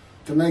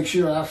to make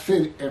sure I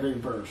fit every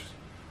verse.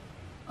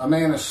 A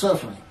man of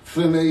suffering,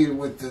 familiar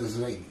with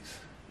disease,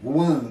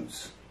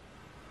 wounds.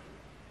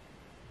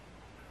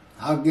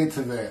 I'll get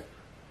to that.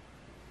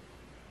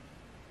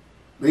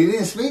 But he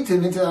didn't speak to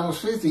me until I was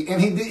 50. And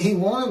he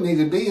wanted me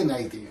to be an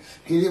atheist.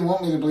 He didn't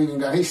want me to believe in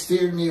God. He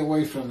steered me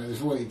away from it,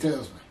 is what he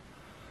tells me.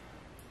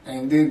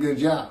 And did a good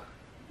job.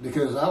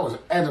 Because I was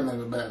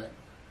adamant about it.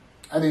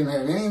 I didn't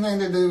have anything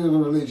to do with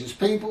religious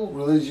people,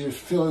 religious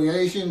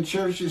affiliation,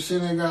 churches,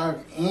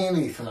 synagogue,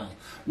 anything.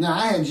 Now,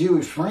 I had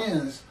Jewish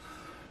friends,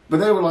 but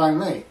they were like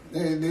me.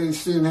 They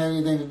just didn't have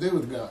anything to do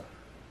with God.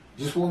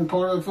 Just wasn't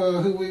part of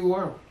who we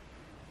were.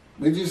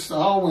 We just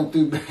all went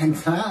through bad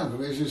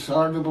times. It's just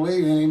hard to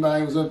believe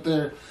anybody was up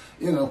there,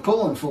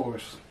 pulling for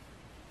us.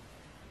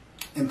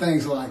 And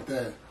things like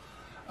that.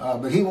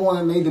 But he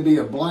wanted me to be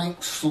a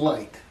blank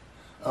slate,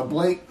 a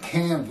blank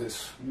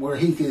canvas where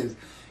he could,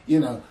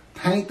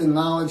 paint the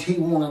knowledge he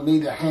wanted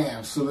me to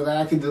have so that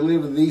I could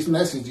deliver these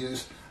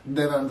messages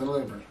that I'm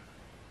delivering.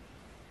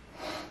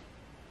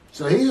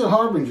 So he's a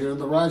harbinger of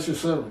the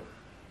righteous servant.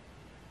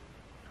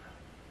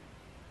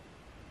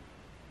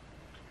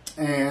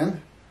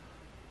 And,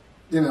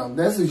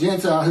 that's the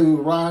Gentile who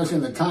arrives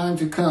in the time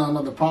to come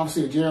of the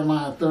prophecy of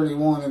Jeremiah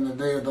 31 in the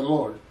day of the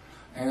Lord.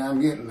 And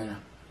I'm getting there.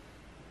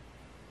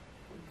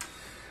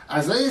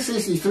 Isaiah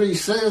 63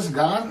 says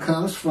God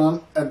comes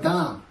from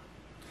Adam.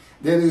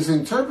 That is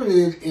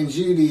interpreted in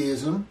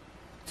Judaism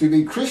to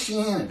be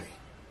Christianity.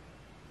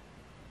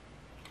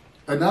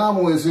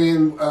 Adam was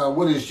in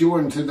what is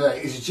Jordan today.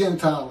 It's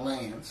Gentile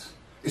lands.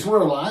 It's where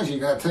Elijah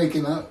got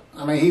taken up.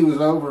 I mean, he was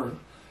over,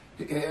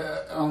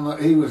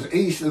 he was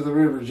east of the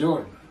river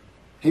Jordan.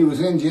 He was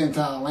in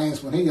Gentile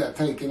lands when he got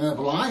taken up.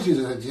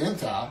 Elijah's a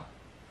Gentile.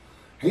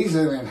 He's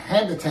an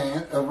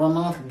inhabitant of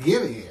Ramoth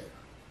Gilead,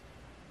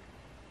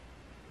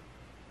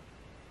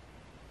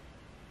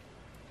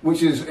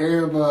 which is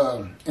Arab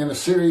and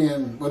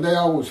Assyrian. Well, they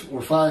always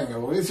were fighting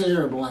over. It's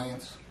Arab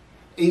lands,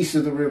 east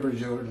of the river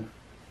Jordan.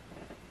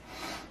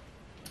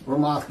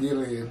 Ramoth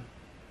Gilead.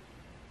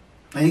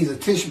 And he's a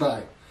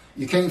Tishbite.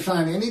 You can't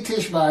find any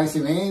Tishbites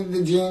in any of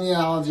the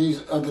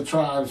genealogies of the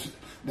tribes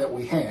that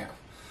we have.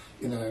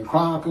 In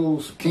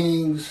Chronicles,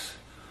 Kings,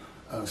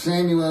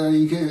 Samuel,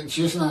 it's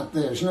just not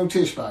there. There's no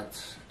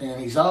Tishbites.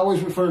 And he's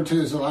always referred to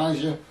as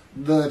Elijah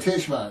the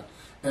Tishbite,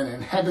 an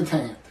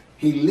inhabitant.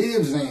 He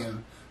lives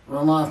in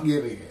Ramoth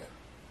Gilead.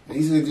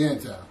 He's a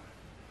Gentile.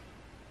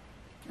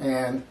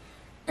 And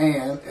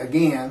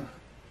again,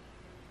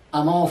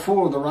 I'm all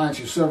for the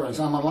righteous servants.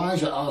 I'm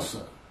Elijah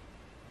also.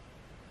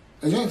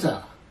 A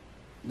Gentile.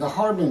 The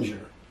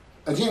harbinger.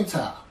 A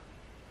Gentile.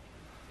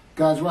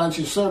 God's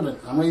righteous servant.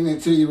 I'm reading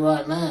it to you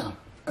right now.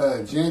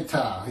 A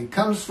Gentile. He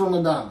comes from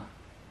Adam.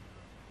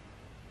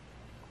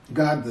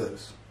 God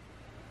does.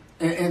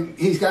 And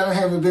he's got to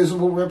have a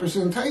visible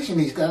representation.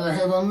 He's got to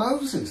have a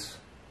Moses.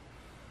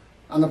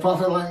 On the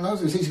prophet like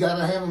Moses, he's got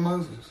to have a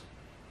Moses.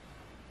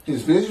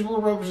 His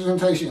visible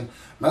representation.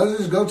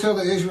 Moses, go tell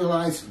the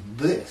Israelites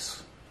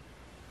this.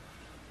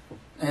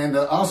 And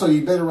also,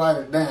 you better write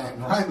it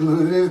down. Write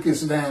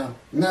Leviticus down.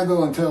 Now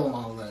go and tell them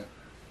all that.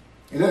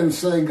 It doesn't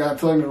say God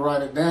told him to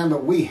write it down,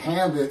 but we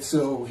have it,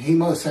 so he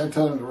must have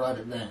told him to write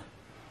it down.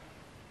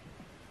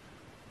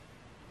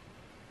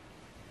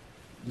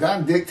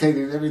 God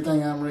dictated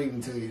everything I'm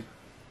reading to you.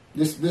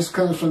 This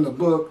comes from the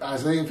book,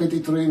 Isaiah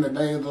 53 in the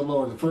Day of the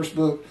Lord. The first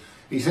book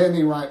he's had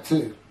me write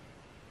too.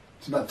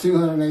 It's about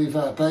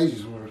 285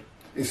 pages worth.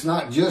 It's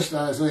not just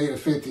Isaiah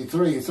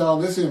 53. It's all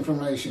this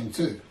information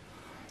too.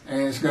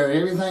 And it's got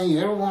everything you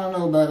ever want to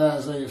know about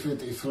Isaiah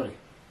 53.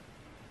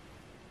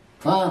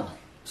 Finally,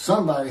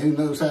 somebody who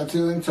knows how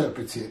to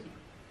interpret it.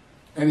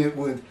 And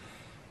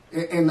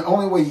the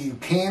only way you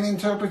can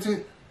interpret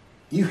it,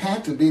 you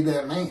have to be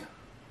that man.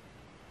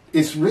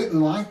 It's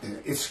written like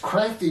that. It's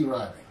crafty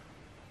writing.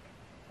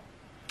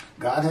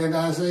 God had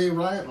Isaiah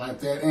write it like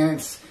that.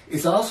 And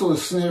it's also a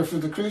snare for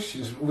the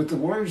Christians with the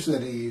words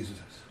that he uses.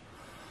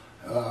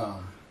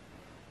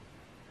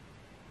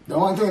 The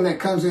only thing that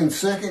comes in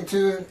second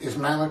to it is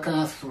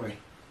Malachi 3.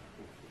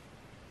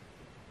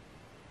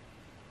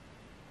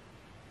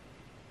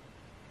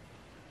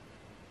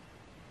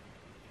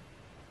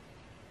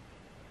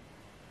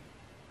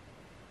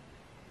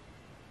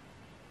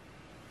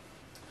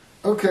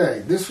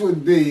 Okay, this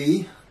would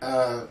be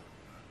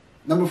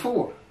number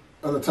 4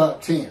 of the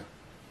top 10.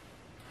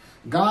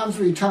 God's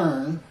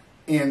return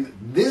in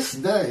this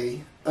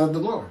day of the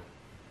Lord.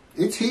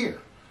 It's here.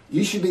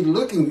 You should be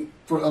looking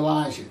for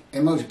Elijah,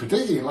 and most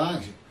particularly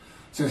Elijah,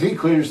 since he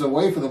clears the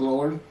way for the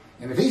Lord.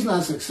 And if he's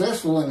not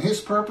successful in his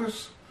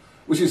purpose,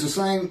 which is the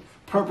same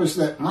purpose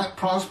that might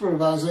prosper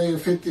of Isaiah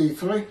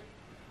 53,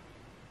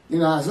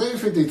 Isaiah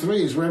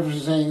 53 is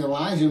representing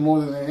Elijah more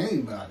than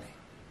anybody.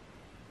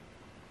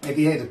 If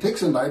you had to pick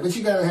somebody, but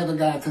you got to have a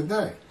guy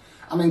today.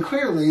 I mean,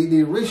 clearly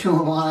the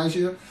original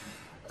Elijah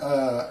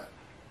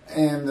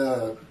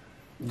and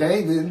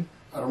David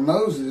or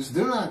Moses,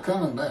 they're not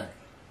coming back.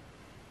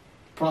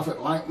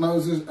 Prophet like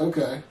Moses,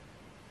 okay.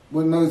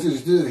 What did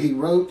Moses do? He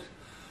wrote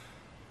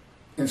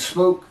and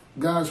spoke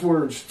God's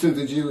words to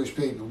the Jewish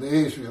people, the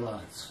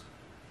Israelites.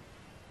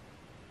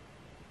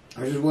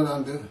 This is what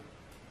I'm doing.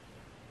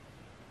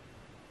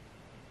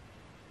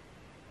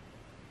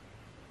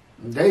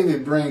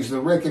 David brings the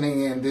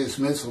reckoning and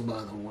dismissal,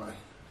 by the way.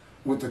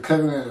 with the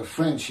covenant of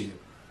friendship.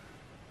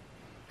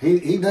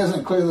 He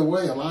doesn't clear the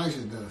way,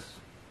 Elijah does.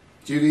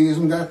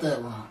 Judaism got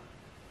that wrong.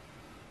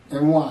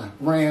 And why?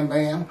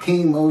 Rambam,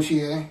 King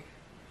Moshiach.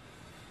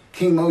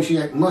 King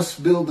Moshiach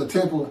must build the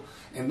temple,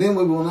 and then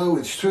we will know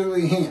it's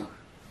truly him.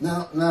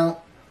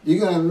 Now, you're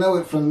going to know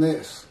it from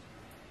this.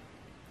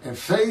 And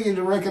failure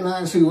to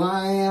recognize who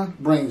I am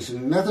brings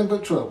nothing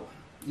but trouble.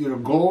 Your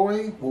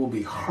glory will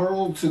be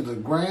hurled to the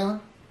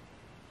ground.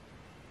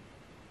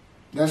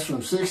 That's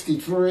from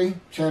 63,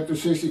 chapter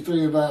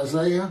 63 of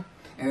Isaiah.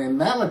 And in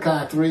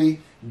Malachi 3,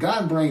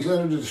 God brings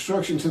utter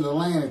destruction to the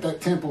land if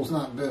that temple's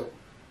not built.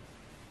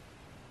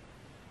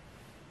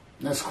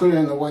 That's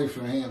clearing the way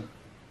for him.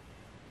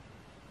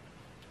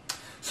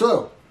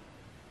 So,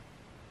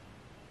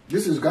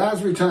 this is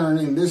God's return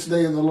in this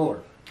day of the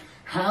Lord.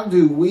 How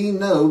do we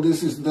know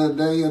this is the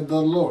day of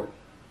the Lord?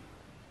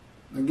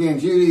 Again,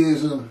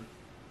 Judaism,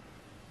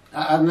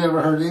 I've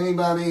never heard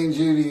anybody in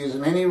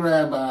Judaism, any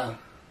rabbi,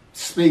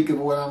 speak of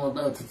what I'm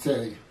about to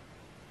tell you.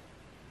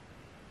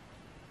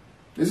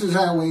 This is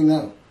how we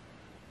know.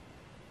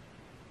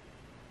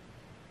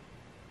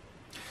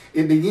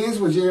 It begins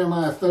with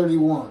Jeremiah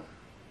 31.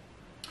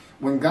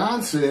 When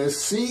God says,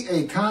 see,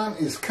 a time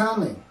is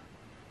coming,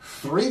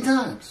 3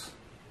 times.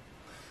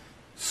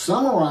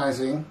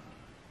 Summarizing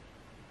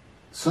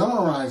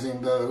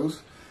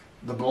those,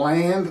 the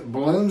land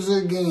blooms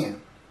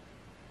again.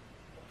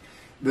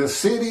 The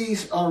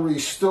cities are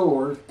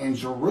restored, and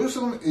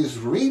Jerusalem is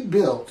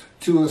rebuilt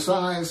to a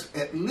size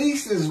at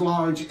least as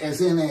large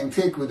as in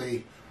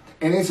antiquity.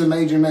 And it's a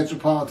major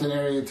metropolitan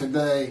area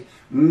today,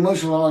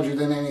 much larger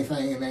than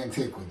anything in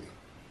antiquity.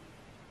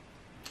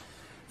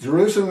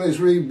 Jerusalem is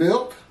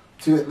rebuilt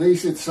to at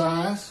least its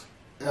size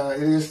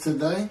it is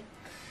today.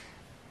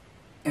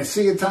 And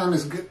see, a time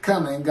is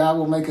coming, God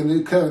will make a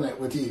new covenant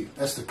with you.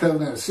 That's the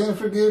covenant of sin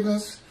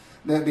forgiveness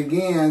that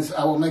begins,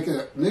 I will make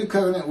a new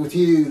covenant with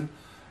you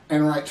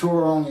and write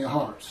Torah on your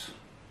hearts.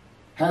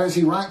 How does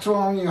he write Torah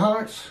on your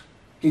hearts?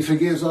 He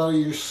forgives all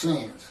your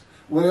sins.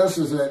 What else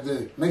does that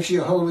do? Makes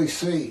you a holy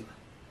seed.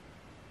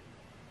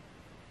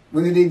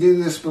 When did he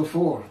do this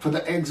before? For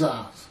the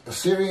exiles,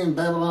 Assyrian,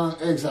 Babylon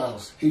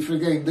exiles. He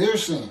forgave their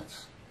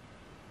sins.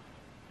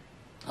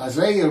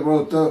 Isaiah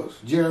wrote those.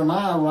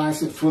 Jeremiah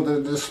writes it for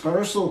the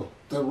dispersal,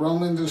 the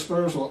Roman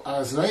dispersal.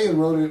 Isaiah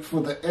wrote it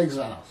for the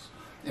exiles.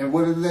 And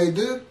what did they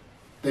do?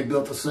 They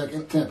built a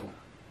second temple.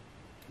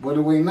 What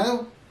do we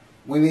know?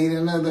 We need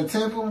another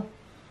temple.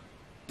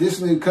 This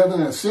new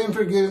covenant of sin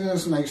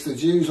forgiveness makes the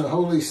Jews a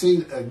holy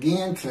seed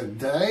again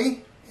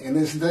today, in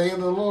this day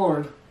of the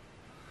Lord,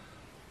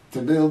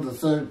 to build the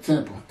third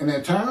temple. An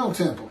eternal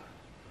temple.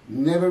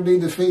 Never be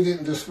defeated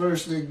and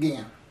dispersed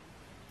again.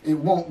 It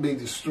won't be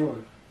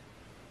destroyed.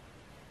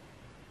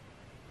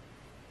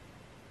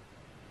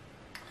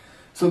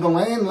 So the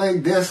land lay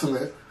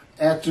desolate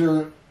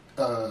after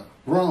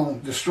Rome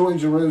destroyed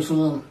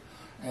Jerusalem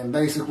and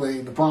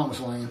basically the Promised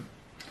Land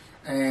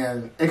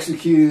and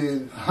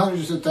executed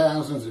hundreds of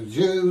thousands of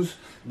Jews.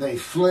 They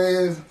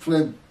fled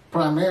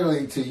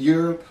primarily to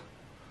Europe,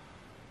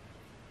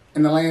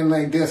 and the land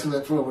lay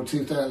desolate for over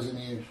 2,000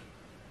 years.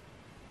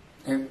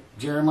 And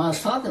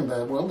Jeremiah's talking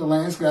about, well, the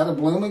land's got to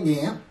bloom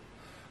again,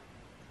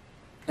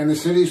 and the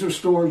city's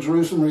restored,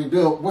 Jerusalem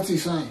rebuilt. What's he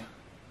saying?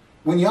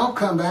 When y'all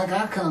come back,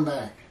 I come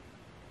back.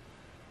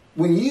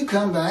 When you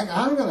come back,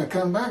 I'm going to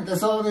come back.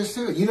 That's all there is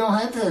to it. You don't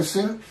have to have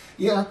sin.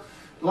 Yeah,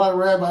 a lot of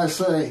rabbis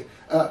say,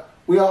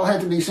 we all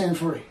have to be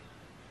sin-free.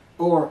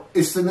 Or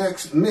it's the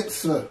next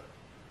mitzvah.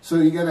 So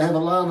you got to have a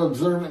lot of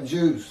observant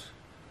Jews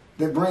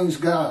that brings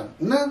God.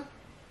 No.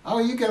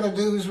 All you got to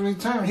do is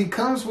return. He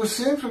comes with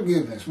sin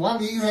forgiveness. Why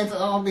do you have to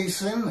all be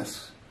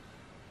sinless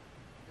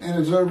and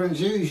observant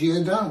Jews?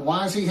 You don't.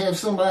 Why does he have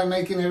somebody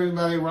making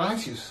everybody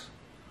righteous?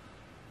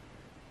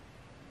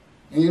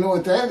 And you know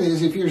what that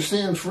is? If you're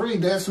sin-free,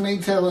 that's me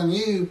telling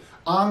you,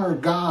 honor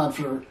God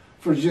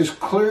for just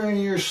clearing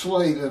your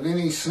slate of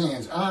any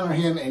sins. Honor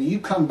him, and you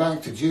come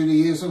back to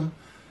Judaism,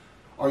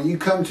 or you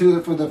come to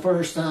it for the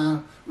first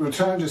time,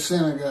 return to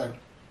synagogue.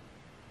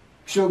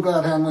 Show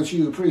God how much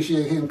you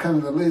appreciate him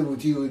coming to live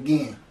with you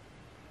again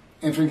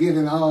and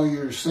forgiving all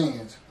your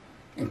sins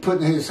and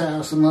putting his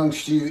house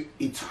amongst you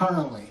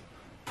eternally,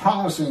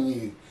 promising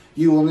you,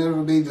 you will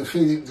never be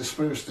defeated and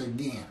dispersed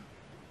again.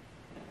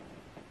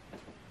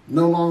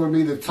 No longer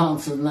be the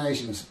taunts of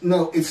nations.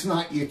 No, it's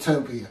not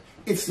utopia.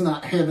 It's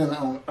not heaven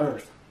on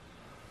earth.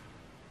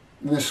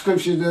 And the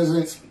scripture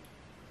doesn't,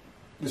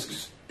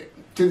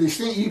 to the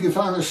extent you can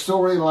find a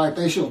story like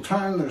they shall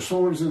turn their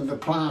swords into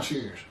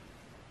plowshares.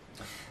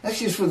 That's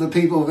just for the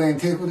people of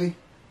antiquity.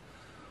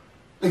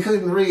 They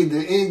couldn't read,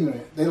 they're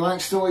ignorant. They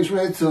like stories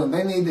read to them.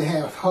 They need to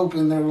have hope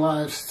in their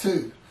lives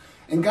too.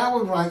 And God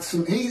would write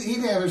some,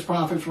 he'd have his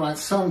prophets write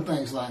some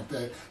things like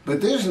that.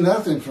 But there's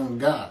nothing from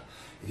God.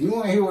 If you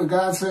want to hear what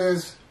God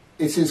says,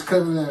 it's his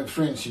covenant of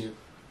friendship.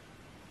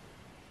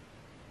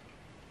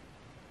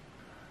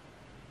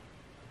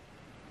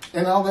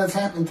 And all that's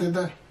happened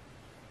today.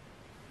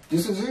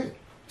 This is it.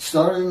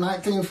 Started in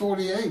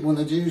 1948 when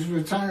the Jews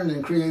returned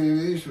and created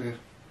Israel.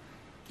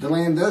 The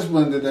land does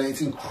bloom today.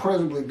 It's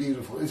incredibly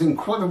beautiful. It's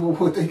incredible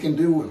what they can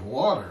do with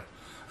water.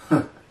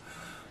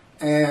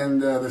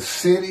 And the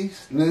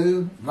cities,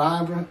 new,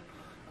 vibrant.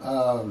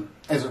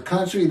 As a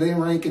country, they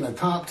rank in the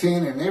top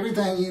 10 in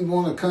everything you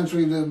want a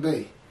country to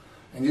be.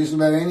 And just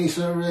about any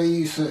survey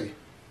you see.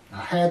 A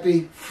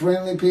happy,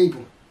 friendly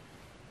people.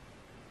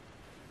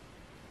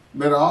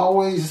 But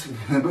always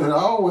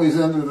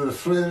under the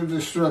threat of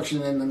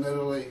destruction in the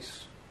Middle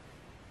East.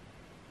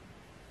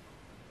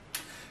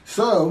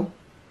 So,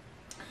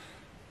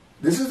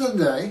 this is the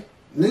day,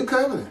 new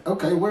covenant.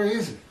 Okay, where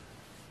is it?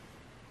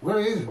 Where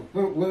is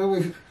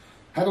it?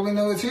 How do we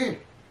know it's here?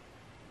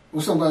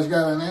 Well, somebody's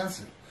got to announce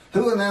it.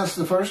 Who announced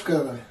the first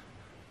covenant?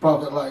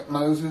 Prophet like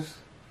Moses.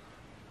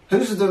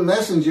 Who's the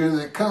messenger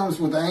that comes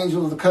with the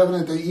angel of the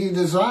covenant that you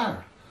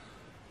desire?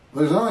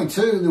 There's only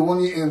two.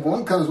 And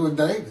one comes with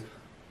David.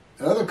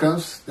 The other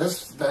comes,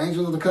 that's the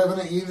angel of the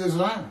covenant you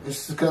desire.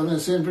 It's the covenant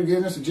of sin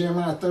forgiveness of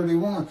Jeremiah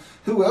 31.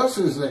 Who else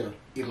is there?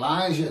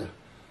 Elijah,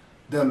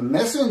 the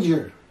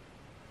messenger.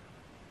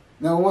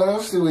 Now, what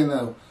else do we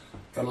know?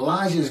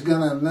 Elijah's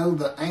going to know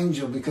the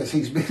angel because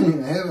he's been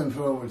in heaven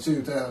for over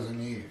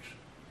 2,000 years.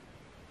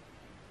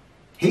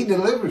 He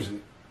delivers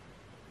it.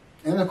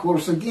 And of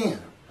course,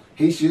 again,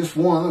 he's just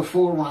one of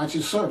 4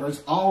 righteous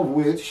servants, all of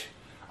which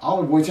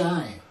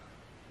I am.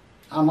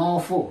 I'm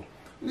all for.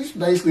 This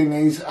basically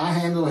means I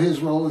handle his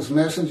role as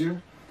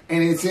messenger,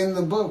 and it's in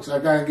the books. I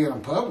got to get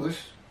them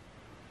published.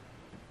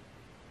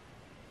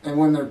 And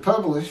when they're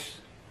published,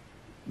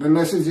 the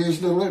message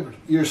is delivered.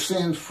 You're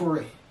sin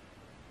free.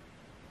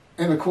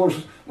 And of course,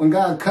 when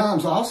God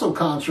comes, also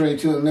contrary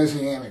to the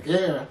Messianic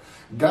era,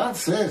 God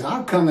says,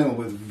 I'm coming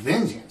with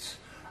vengeance.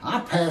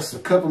 I pass the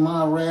cup of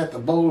my wrath, the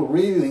bowl of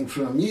reeling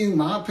from you,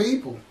 my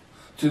people,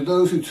 to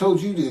those who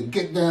told you to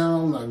get down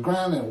on the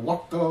ground and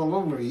walked all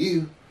over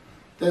you.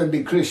 That would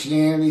be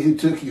Christianity, who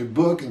took your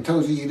book and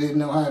told you didn't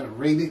know how to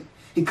read it.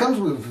 He comes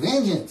with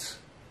vengeance.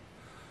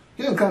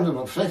 He doesn't come to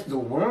affect the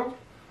world.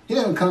 He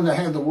doesn't come to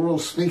have the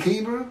world speak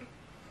Hebrew.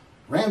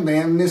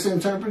 Rambam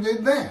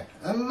misinterpreted that.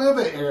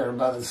 Another error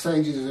by the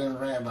sages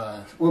and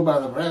rabbis. Well, by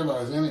the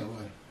rabbis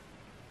anyway.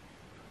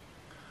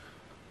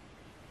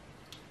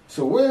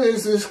 So where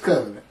is this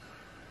covenant?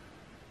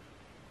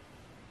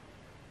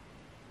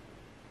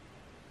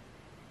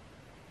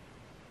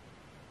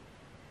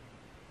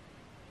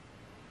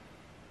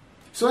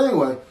 So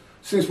anyway,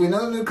 since we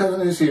know the new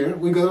covenant is here,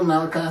 we go to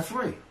Malachi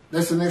 3.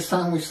 That's the next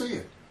time we see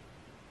it.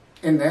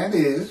 And that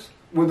is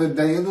where the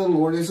day of the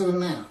Lord is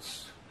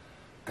announced.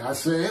 God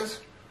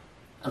says,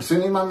 I'm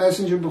sending my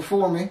messenger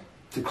before me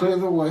to clear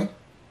the way,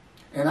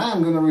 and I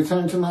am going to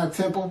return to my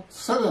temple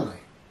suddenly,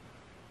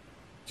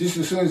 just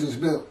as soon as it's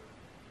built.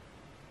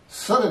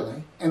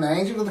 Suddenly, and the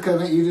angel of the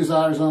covenant you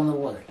desire is on the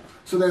way.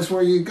 So that's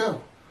where you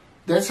go.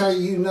 That's how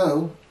you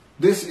know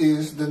this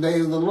is the day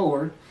of the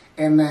Lord,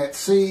 and that,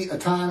 see, a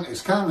time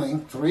is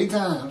coming 3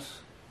 times,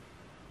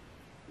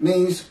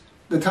 means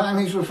the time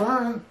he's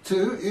referring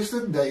to is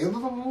the day of the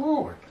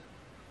Lord.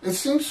 It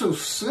seems so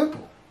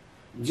simple.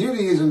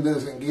 Judaism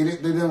doesn't get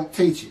it. They don't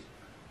teach it.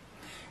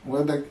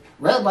 Well, the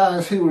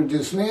rabbis who were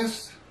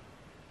dismissed,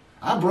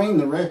 I bring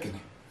the reckoning.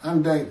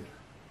 I'm David.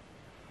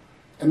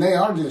 And they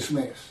are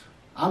dismissed.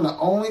 I'm the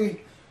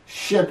only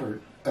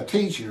shepherd, a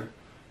teacher,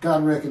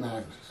 God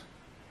recognizes.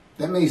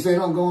 That means they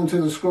don't go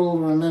into the scroll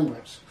of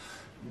remembrance.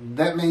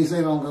 That means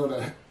they don't go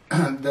to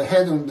the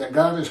heaven that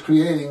God is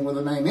creating with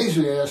the name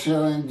Israel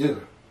shall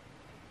endure.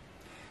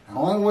 The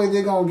only way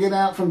they're going to get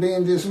out from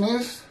being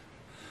dismissed,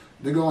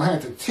 they're going to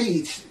have to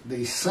teach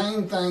the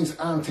same things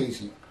I'm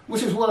teaching,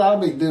 which is what I'll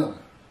be doing.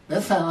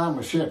 That's how I'm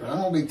a shepherd.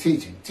 I'm going to be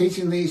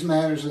teaching these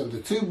matters of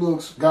the 2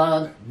 books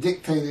God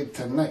dictated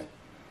to me.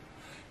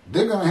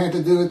 They're going to have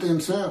to do it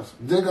themselves.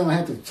 They're going to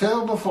have to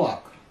tell the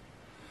flock.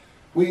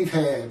 We've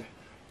had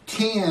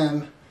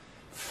 10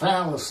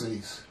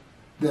 fallacies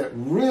that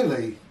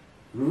really,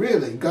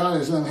 really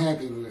God is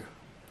unhappy with,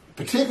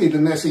 particularly the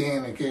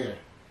Messianic Era.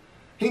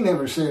 He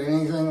never said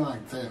anything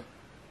like that.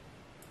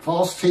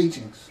 False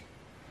teachings.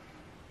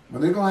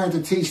 But they're going to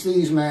have to teach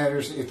these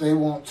matters if they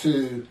want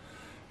to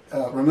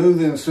remove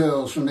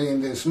themselves from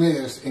being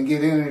dismissed and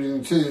get entered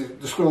into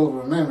the scroll of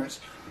remembrance.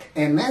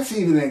 And that's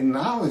even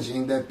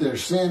acknowledging that they're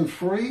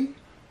sin-free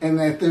and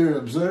that they're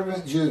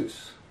observant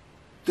Jews.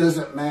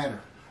 Doesn't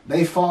matter.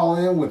 They fall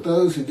in with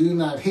those who do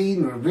not heed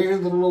and revere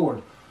the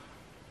Lord.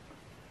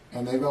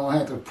 And they're going to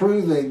have to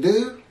prove they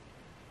do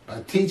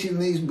by teaching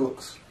these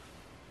books.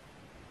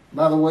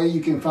 By the way,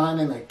 you can find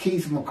them at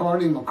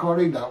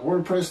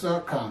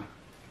keithmccarty.wordpress.com.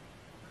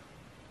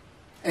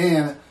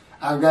 And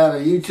I've got a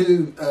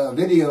YouTube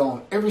video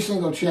on every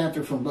single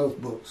chapter from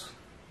both books.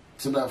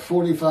 It's about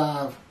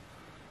 45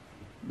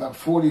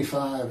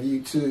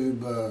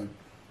 YouTube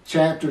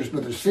chapters,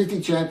 but there's 50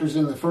 chapters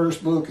in the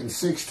first book and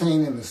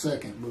 16 in the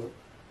second book.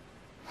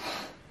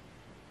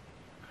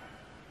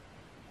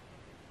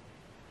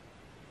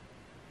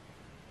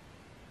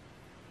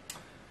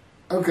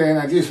 Okay, and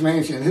I just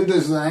mentioned, who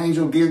does the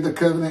angel give the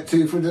covenant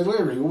to for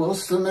delivery? Well,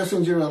 it's the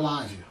messenger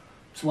Elijah.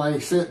 That's why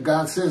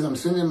God says, I'm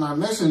sending my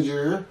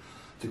messenger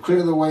to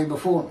clear the way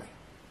before me.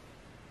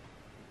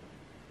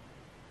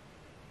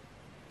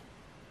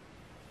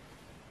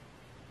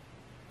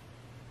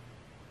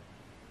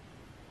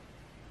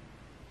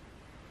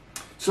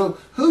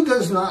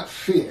 does not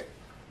fit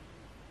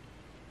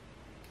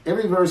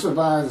every verse of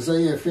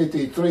Isaiah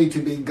 53 to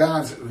be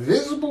God's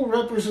visible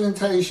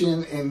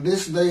representation in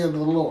this day of the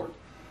Lord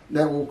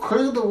that will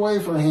clear the way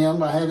for him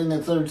by having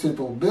the third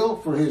temple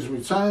built for his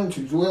return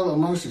to dwell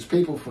amongst his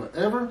people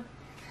forever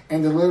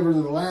and deliver the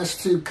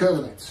last two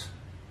covenants.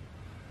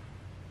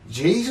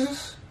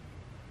 Jesus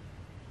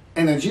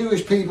and the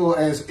Jewish people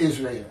as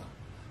Israel,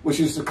 which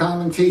is the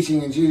common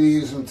teaching in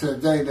Judaism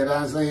today, that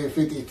Isaiah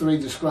 53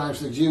 describes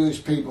the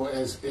Jewish people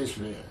as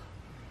Israel.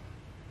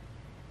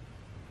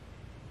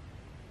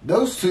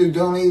 Those two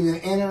don't even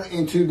enter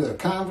into the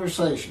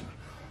conversation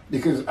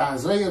because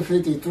Isaiah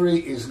 53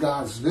 is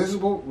God's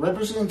visible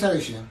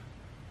representation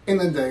in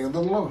the day of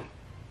the Lord.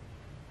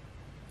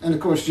 And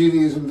of course,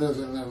 Judaism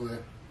doesn't know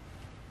that.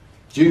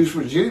 Jews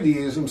for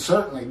Judaism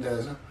certainly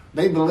doesn't.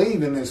 They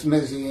believe in this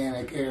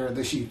Messianic Era,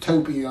 this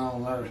utopia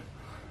on earth.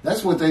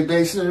 That's what they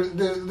base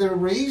their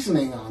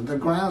reasoning on, the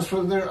grounds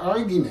for their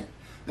argument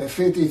that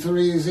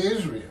 53 is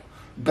Israel,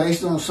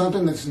 based on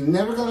something that's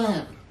never going to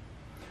happen,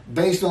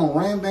 based on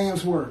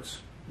Rambam's words,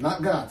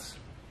 not God's.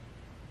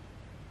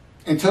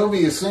 And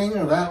Toby, a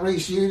singer of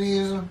Outreach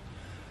Judaism,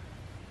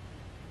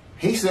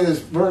 he says,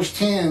 verse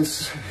 10,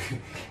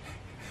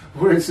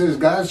 where it says,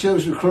 God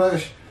chose to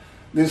crush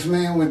this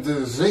man with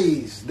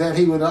disease, that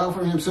he would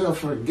offer himself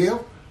for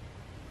guilt.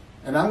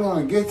 And I'm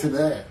going to get to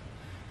that.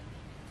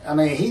 I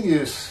mean, he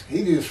just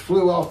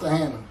flew off the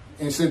handle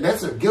and said,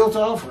 that's a guilt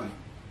offering.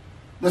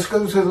 Let's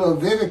go to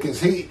Leviticus.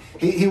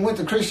 He went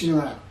the Christian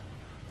route.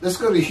 Let's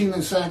go to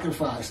human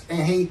sacrifice.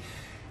 And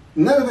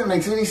none of it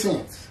makes any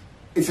sense.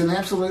 It's an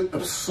absolute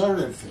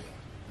absurdity.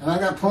 And I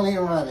got plenty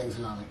of writings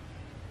on it.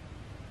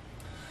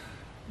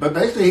 But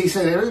basically he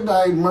said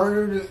everybody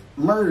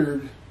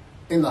murdered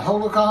in the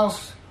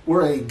Holocaust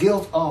were a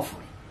guilt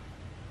offering.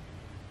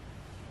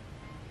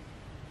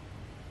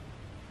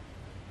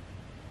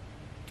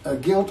 A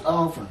guilt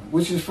offering,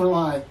 which is for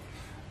like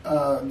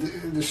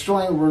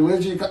destroying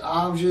religious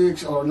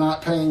objects or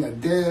not paying a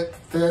debt,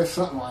 theft,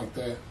 something like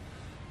that,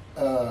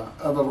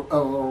 of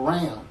a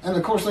ram. And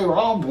of course they were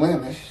all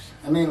blemished.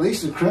 I mean, at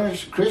least the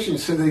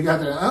Christians said they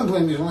got their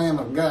unblemished Lamb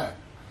of God.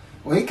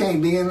 Well, he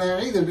can't be in there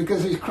either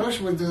because he's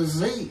crushed with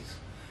disease.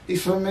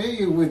 He's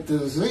familiar with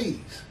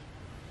disease.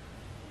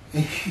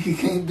 He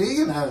can't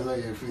be in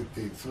Isaiah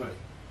 53.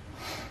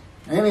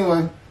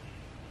 Anyway.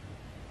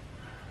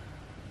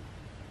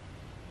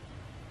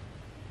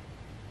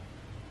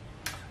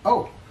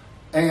 Oh,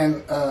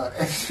 and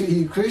as for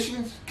you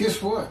Christians,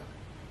 guess what?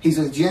 He's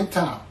a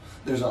Gentile.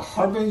 There's a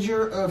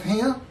harbinger of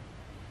him,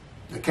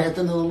 the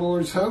captain of the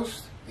Lord's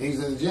host.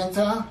 He's a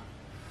Gentile.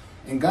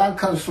 And God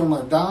comes from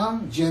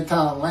Edom,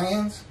 Gentile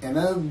lands, and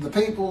of the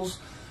peoples,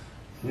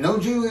 no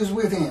Jew is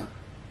with him.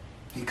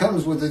 He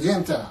comes with a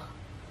Gentile.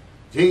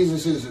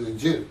 Jesus is a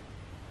Jew.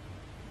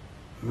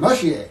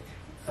 Moshiach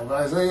of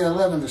Isaiah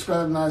 11,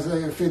 described in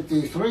Isaiah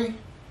 53,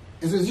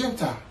 is a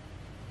Gentile.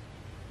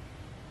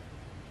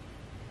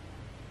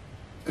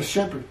 A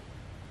shepherd.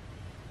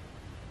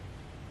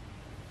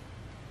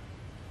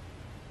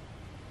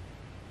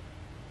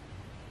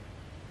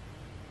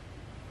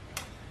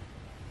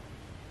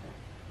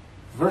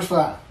 Verse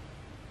 5.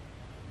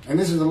 And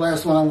this is the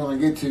last one I'm going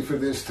to get to for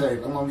this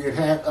tape. I'm going to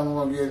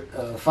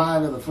get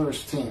 5 of the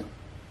first 10.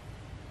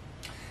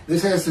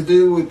 This has to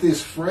do with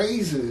these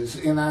phrases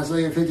in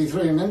Isaiah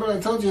 53. Remember I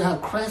told you how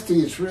crafty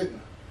it's written.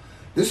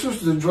 This was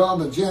to draw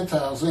the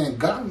Gentiles in.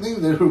 God knew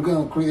they were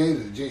going to create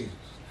a Jesus.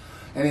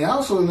 And he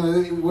also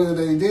knew whether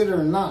they did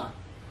or not,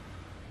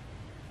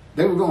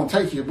 they were going to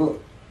take your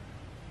book.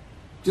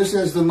 Just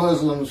as the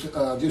Muslims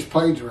just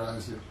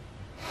plagiarized it.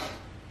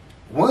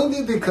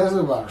 Wounded because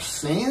of our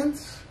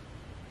sins?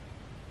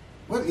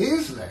 What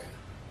is that?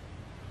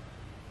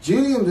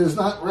 Judaism does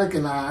not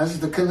recognize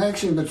the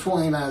connection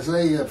between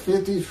Isaiah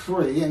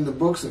 53 and the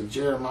books of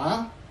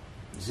Jeremiah,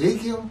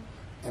 Ezekiel,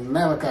 and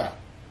Malachi,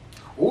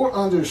 or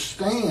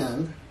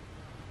understand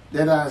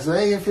that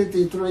Isaiah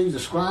 53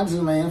 describes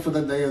a man for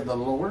the day of the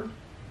Lord,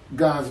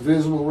 God's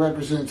visible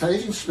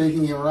representation,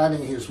 speaking and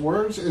writing his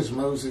words as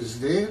Moses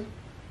did.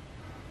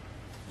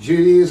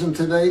 Judaism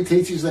today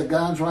teaches that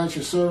God's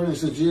righteous servant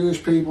is the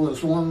Jewish people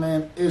as one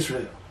man,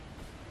 Israel.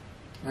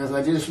 As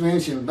I just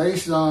mentioned,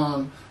 based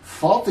on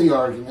faulty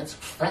arguments,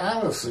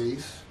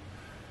 fallacies,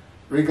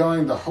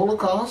 regarding the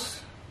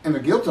Holocaust and the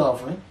guilt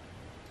offering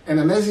and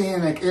the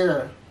Messianic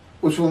Era,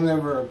 which will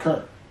never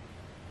occur.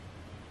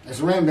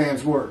 It's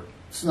Rambam's word.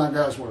 It's not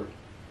God's word.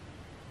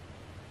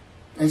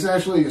 It's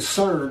actually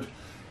absurd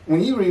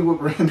when you read what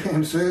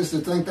Rambam says to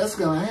think that's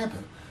going to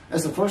happen.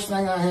 That's the first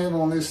thing I have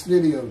on this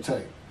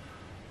videotape.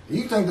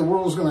 You think the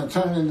world's going to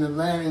turn into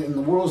that and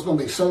the world's going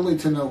to be solely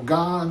to know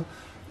God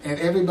and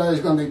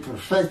everybody's going to be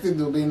perfected,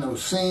 there'll be no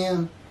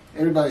sin,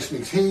 everybody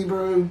speaks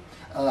Hebrew,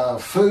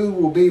 food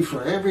will be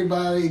for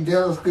everybody,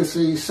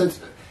 delicacies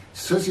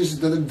such as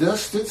the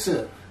dust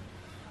itself.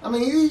 I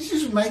mean, he's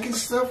just making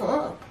stuff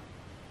up.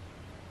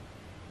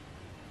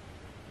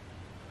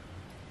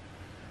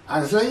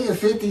 Isaiah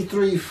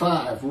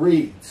 53:5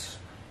 reads,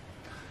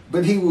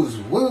 "But he was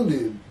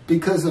wounded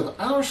because of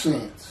our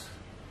sins.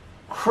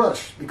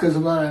 crushed because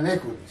of our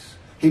iniquities.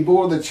 He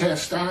bore the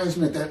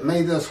chastisement that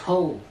made us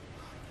whole,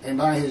 and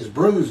by his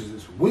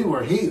bruises we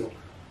were healed.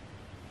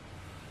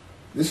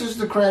 This is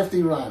the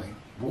crafty writing.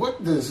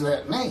 What does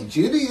that mean?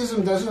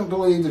 Judaism doesn't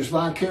believe there's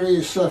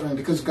vicarious suffering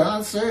because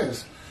God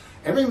says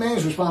every man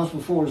is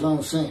responsible for his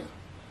own sin.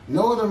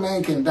 No other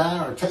man can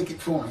die or take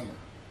it for him.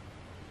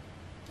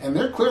 And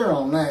they're clear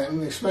on that,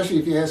 and especially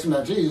if you ask them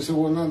about Jesus, they say,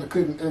 well, no,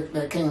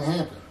 that can't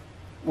happen.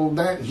 Well,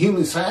 that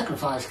human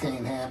sacrifice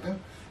can't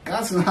happen.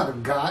 God's not a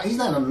God. He's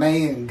not a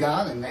man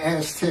God, an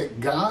Aztec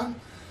God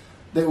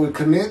that would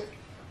commit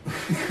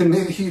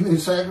human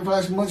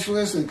sacrifice, much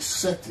less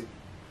accept it.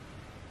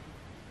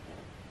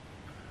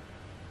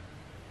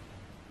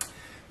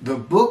 The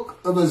book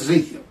of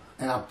Ezekiel,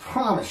 and I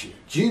promise you,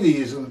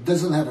 Judaism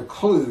doesn't have a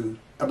clue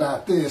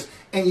about this,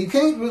 and you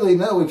can't really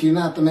know if you're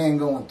not the man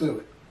going through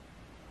it.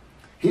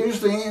 Here's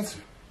the answer.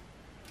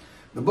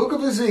 The book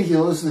of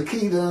Ezekiel is the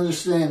key to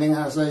understanding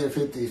Isaiah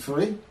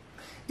 53.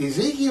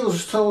 Ezekiel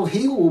is told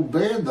he will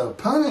bear the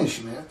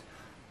punishment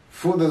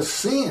for the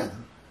sin.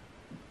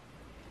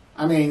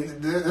 I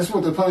mean, that's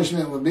what the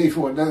punishment would be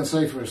for. It doesn't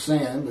say for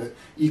sin, but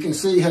you can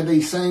see how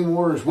these same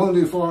words,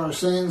 wounded for our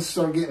sins,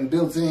 start getting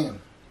built in.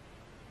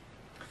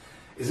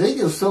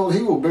 Ezekiel is told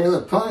he will bear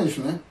the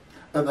punishment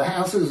of the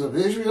houses of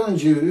Israel and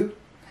Judah,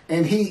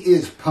 and he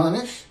is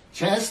punished,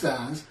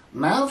 chastised,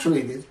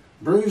 maltreated,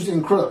 bruised,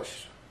 and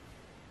crushed.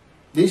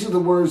 These are the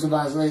words of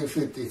Isaiah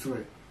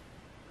 53.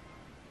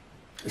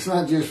 It's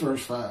not just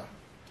verse 5.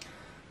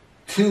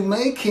 To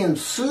make him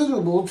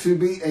suitable to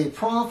be a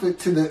prophet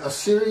to the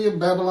Assyria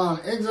Babylon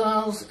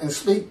exiles and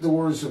speak the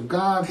words of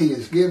God he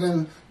is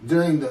given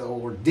during the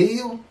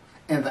ordeal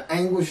and the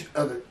anguish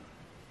of it.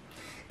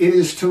 It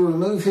is to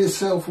remove his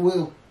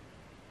self-will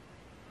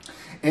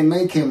and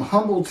make him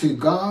humble to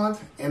God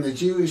and the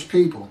Jewish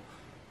people.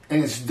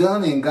 And it's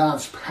done in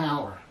God's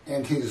power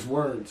and his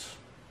words.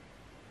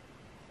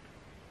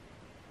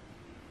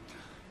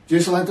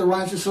 Just like the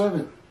righteous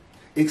servant.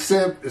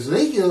 Except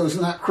Ezekiel is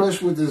not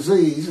crushed with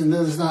disease and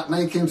does not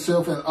make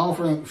himself an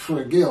offering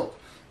for guilt.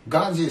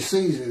 God just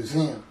sees it as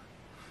him.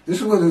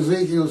 This is what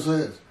Ezekiel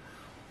says.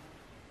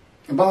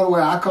 And by the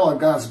way, I call it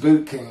God's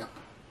boot camp.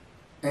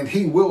 And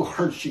he will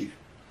hurt you.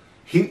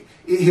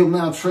 He'll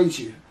maltreat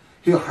you.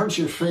 He'll hurt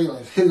your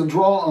feelings. He'll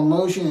draw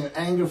emotion and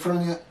anger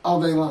from you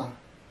all day long.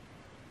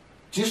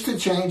 Just to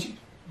change you,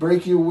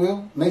 break your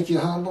will, make you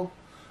humble.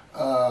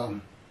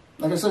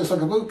 Like I said, it's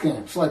like a boot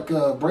camp. It's like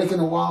breaking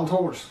a wild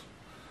horse.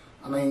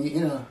 I mean,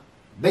 you know,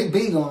 they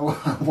beat on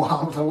a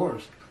wild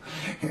horse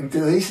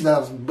until he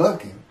stops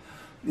bucking.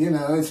 You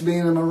know, it's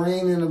being a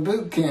Marine in a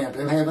boot camp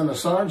and having a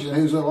sergeant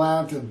who's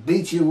allowed to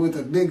beat you with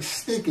a big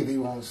stick if he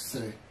wants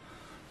to.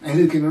 And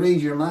who can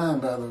read your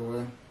mind, by the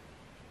way.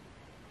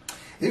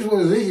 Here's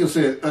what Ezekiel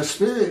said. A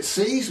spirit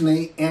seized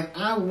me, and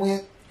I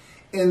went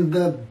in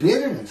the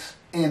bitterness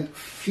and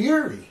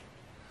fury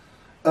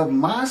of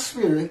my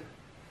spirit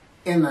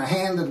in the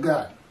hand of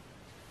God.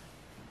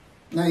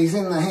 Now, he's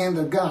in the hand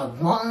of God.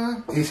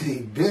 Why is he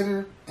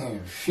bitter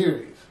and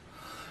furious?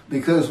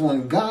 Because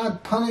when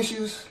God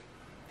punishes,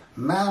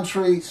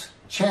 maltreats,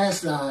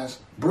 chastises,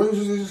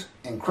 bruises,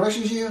 and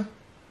crushes you,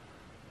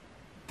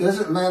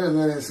 doesn't matter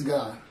that it's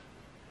God.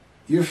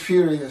 You're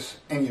furious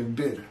and you're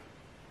bitter.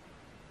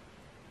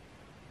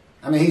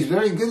 I mean, he's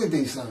very good at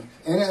these things.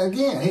 And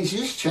again, he's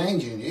just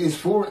changing you. It's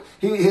for,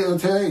 he'll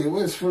tell you,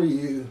 well, it's for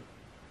you.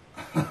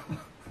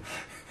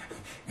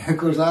 Of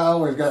course, I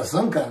always got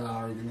some kind of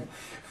argument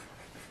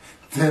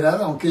that I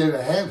don't care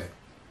to have it.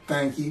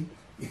 Thank you.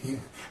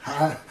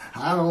 I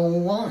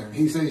don't want it.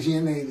 He says you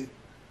need it.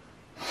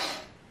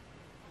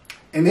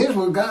 And here's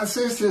what God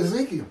says to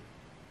Ezekiel.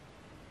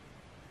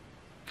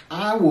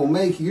 I will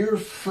make your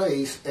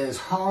face as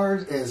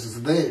hard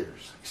as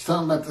theirs. He's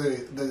talking about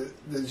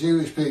the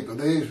Jewish people,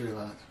 the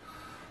Israelites.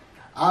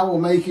 I will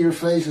make your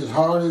face as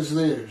hard as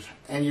theirs,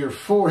 and your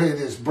forehead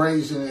as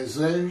brazen as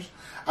theirs.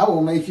 I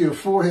will make your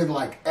forehead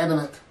like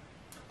adamant,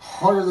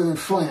 harder than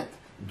flint.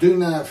 Do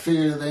not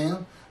fear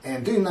them,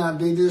 and do not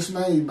be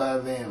dismayed by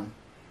them.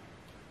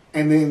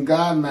 And then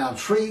God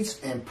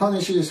maltreats and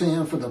punishes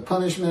him for the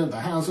punishment of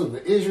the house of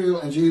Israel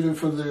and Judah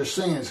for their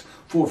sins.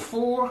 For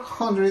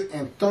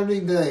 430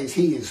 days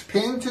he is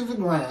pinned to the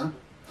ground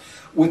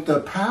with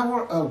the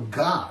power of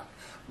God,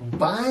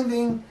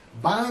 binding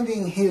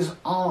his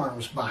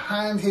arms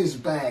behind his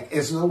back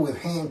as though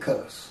with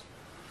handcuffs.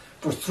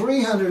 For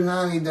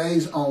 390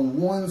 days on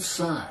one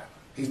side.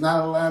 He's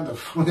not allowed to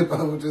flip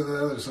over to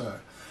the other side.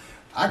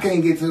 I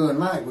can't get through a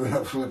night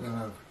without flipping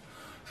over.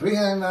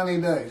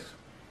 390 days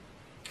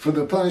for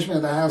the punishment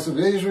of the house of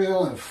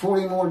Israel and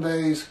 40 more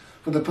days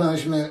for the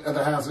punishment of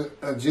the house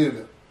of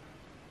Judah.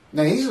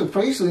 Now, he's a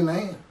priestly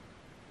man.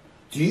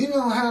 Do you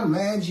know how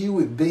mad you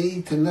would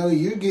be to know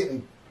you're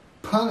getting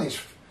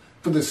punished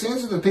for the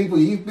sins of the people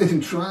you've been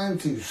trying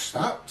to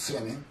stop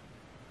sinning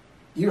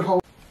your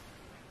whole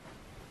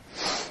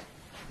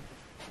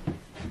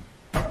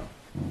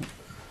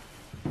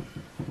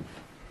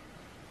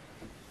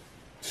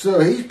So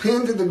he's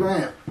pinned to the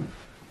ground,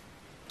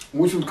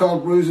 which was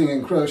called bruising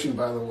and crushing,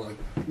 by the way.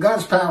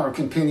 God's power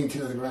can pin you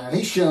to the ground.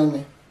 He showed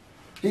me.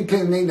 He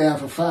pinned me down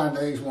for 5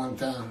 days one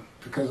time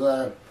because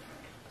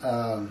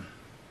I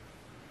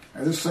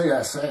just say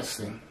I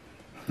sassed him.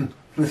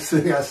 Let's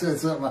see, I said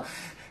something.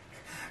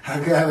 I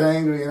got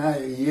angry and I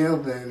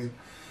yelled at him.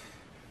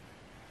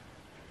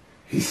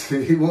 He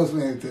said, he wants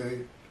me to tell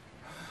you.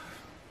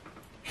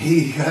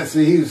 He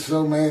was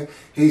so mad.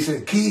 He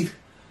said, Keith,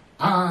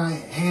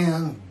 I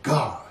am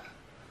God.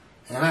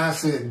 And I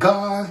said,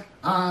 God,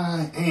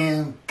 I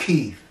am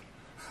Keith.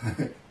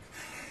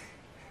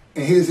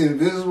 And his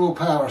invisible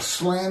power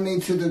slammed me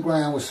to the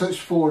ground with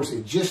such force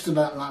it just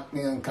about knocked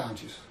me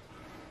unconscious.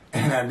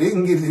 And I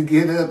didn't get to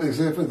get up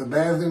except for the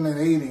bathroom and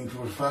eating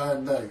for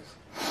 5 days.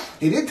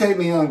 He did take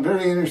me on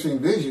very interesting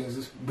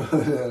visions,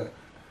 but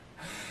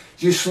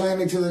just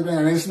slammed me to the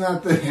ground.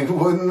 It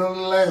wasn't the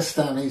last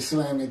time he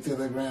slammed me to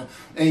the ground.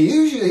 And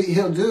usually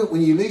he'll do it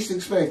when you least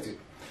expect it.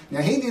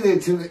 Now he did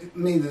it to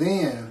me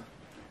then,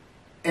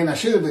 and I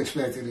should have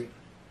expected it.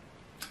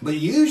 But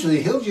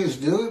usually he'll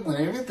just do it when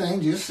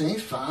everything just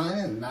seems fine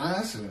and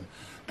nice and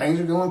things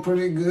are going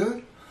pretty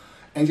good.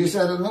 And just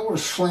out of nowhere,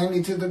 slam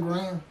you to the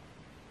ground.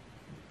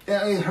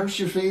 Yeah, it hurts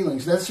your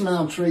feelings. That's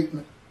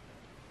maltreatment.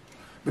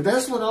 But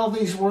that's what all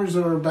these words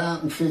are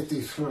about in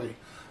 53.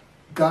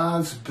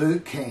 God's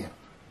boot camp.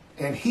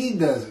 And he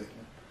does it.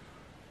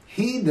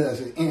 He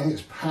does it in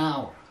his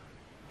power,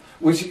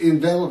 which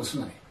envelops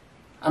me.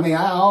 I mean,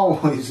 I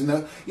always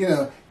know,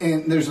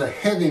 and there's a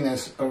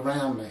heaviness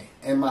around me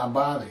in my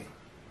body.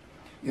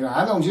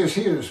 I don't just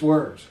hear his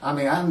words. I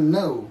mean, I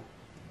know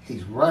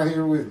he's right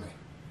here with me.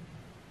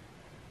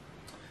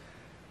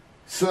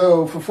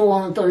 So, for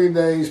 430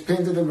 days,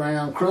 pinned to the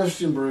ground, crushed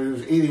and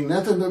bruised, eating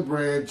nothing but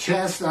bread,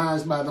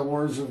 chastised by the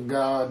words of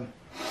God.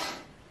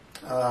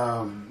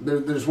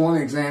 There's one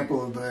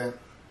example of that.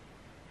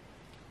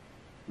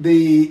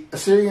 The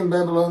Assyrian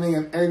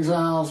Babylonian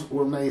exiles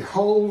were made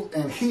whole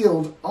and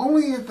healed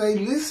only if they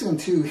listened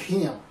to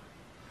him.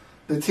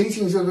 The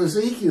teachings of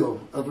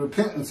Ezekiel of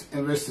repentance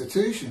and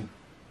restitution.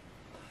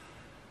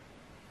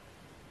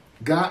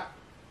 God's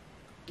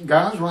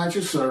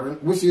righteous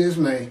servant, which is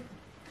me,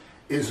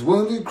 is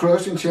wounded,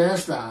 crushed, and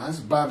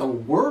chastised by the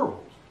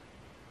world,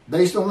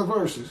 based on the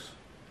verses,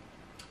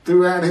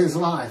 throughout his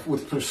life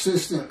with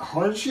persistent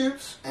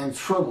hardships and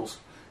troubles,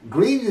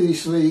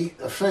 grievously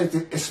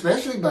affected,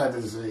 especially by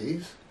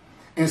disease,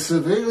 and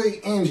severely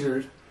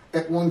injured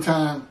at one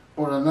time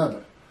or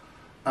another.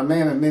 A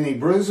man of many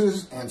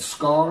bruises and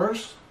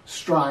scars,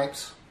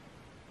 stripes.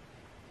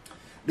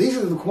 These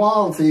are the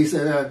qualities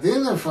that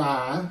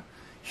identify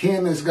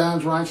him as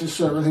God's righteous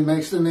servant who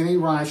makes the many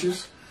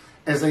righteous,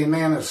 as a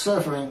man of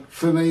suffering,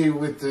 familiar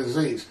with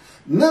disease.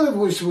 None of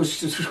which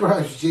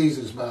describes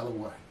Jesus, by the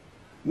way.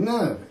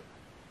 None of it.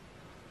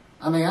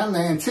 I mean, I'm the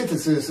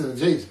antithesis of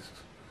Jesus.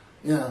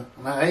 I'm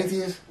an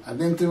atheist. I've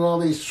been through all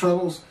these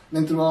troubles,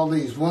 been through all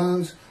these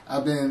wounds.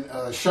 I've been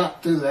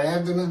shot through the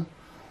abdomen.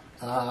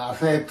 I've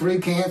had 3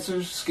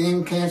 cancers,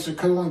 skin cancer,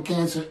 colon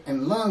cancer,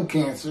 and lung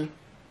cancer,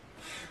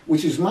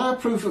 which is my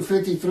proof of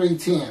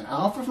 53:10. I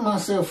offer for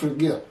myself for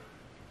guilt.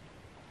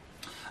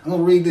 I'm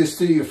going to read this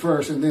to you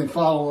first and then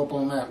follow up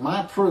on that.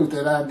 My proof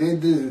that I did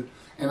do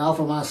and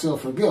offer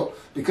myself for guilt.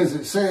 Because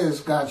it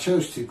says God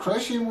chose to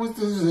crush him with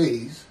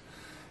disease,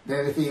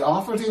 that if he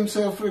offered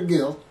himself for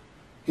guilt,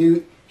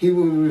 he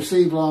would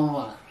receive long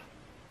life.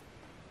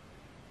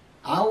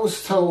 I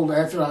was told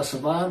after I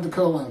survived the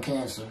colon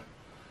cancer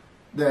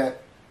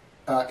that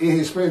it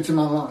had spread to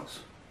my lungs.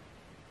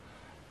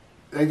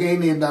 They gave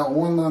me about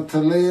 1 month to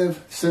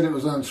live, said it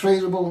was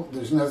untreatable,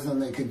 there's nothing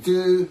they could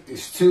do,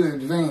 it's too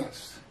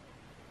advanced.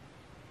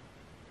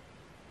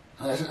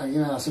 I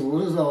said,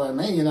 what does all that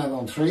mean? You're not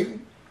going to treat it?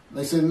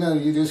 They said, no,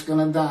 you're just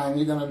going to die, and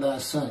you're going to die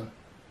soon.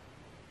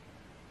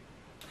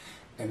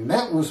 And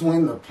that was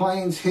when the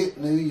planes hit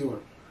New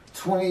York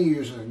 20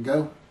 years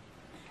ago.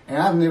 And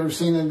I've never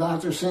seen a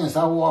doctor since.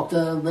 I walked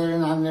out of there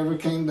and I never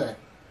came back.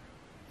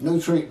 No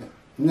treatment.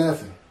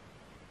 Nothing.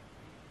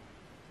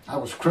 I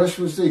was crushed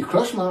with disease.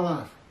 Crushed my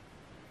life.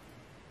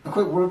 I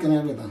quit working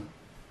everything.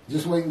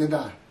 Just waiting to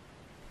die.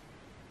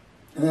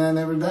 And then I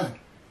never died.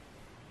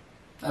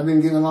 I've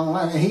been given long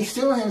life. And he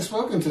still hadn't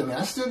spoken to me.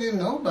 I still didn't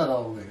know about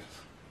all this.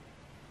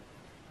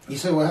 He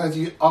said, well, how'd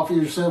you offer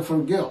yourself for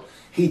guilt?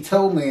 He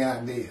told me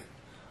I did.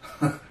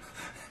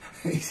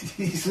 He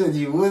said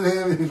you would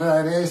have if I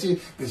had asked you,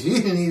 but you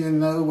didn't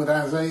even know what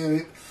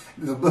Isaiah,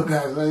 the book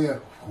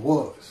Isaiah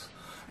was.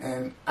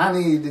 And I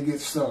needed to get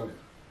started.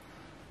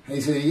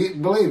 He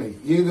said, believe me,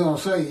 you're going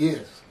to say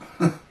yes.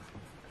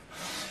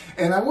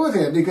 And I would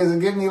have, because it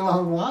gave me a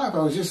long life. I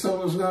was just told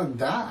I was going to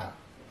die.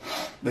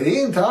 But he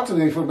didn't talk to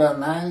me for about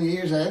 9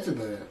 years after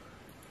that.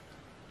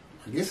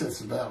 I guess that's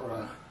about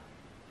right.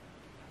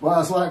 Well, I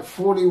was like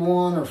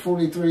 41 or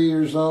 43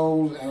 years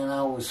old, and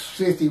I was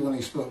 50 when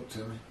he spoke to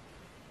me.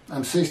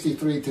 I'm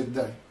 63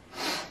 today.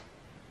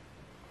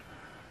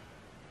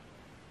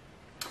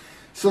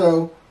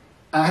 So,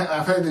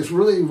 I've had this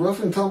really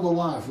rough and tumble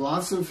life.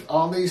 Lots of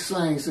all these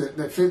things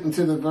that fit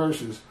into the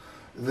verses.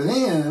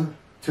 Then,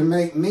 to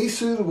make me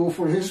suitable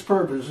for his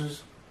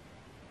purposes,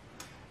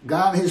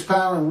 God in his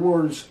power and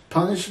words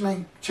punished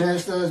me,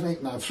 chastised me,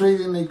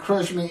 maltreated me,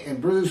 crushed me,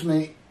 and bruised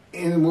me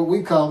in what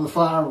we call the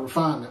fire of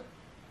refinement,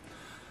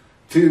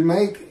 to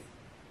make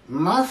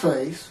my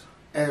face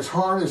as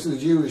hard as the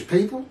Jewish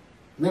people.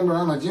 Remember,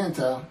 I'm a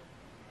Gentile.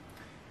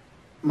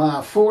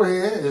 My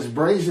forehead as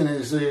brazen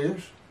as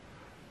theirs.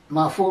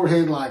 My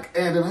forehead like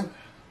adamant.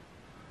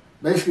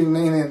 Basically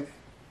meaning,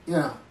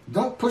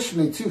 don't push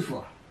me too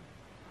far.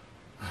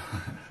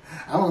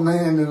 I'm a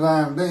man in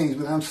divine beings,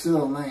 but I'm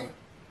still a man.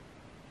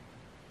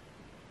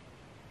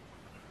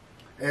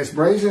 As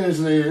brazen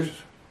as theirs,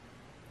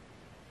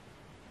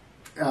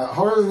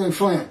 harder than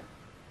flint,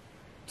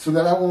 so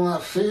that I will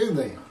not fear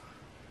them.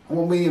 I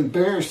won't be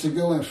embarrassed to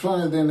go in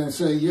front of them and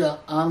say, yeah,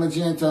 I'm a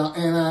Gentile,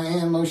 and I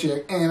am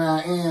Moshiach, and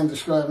I am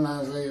described in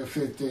Isaiah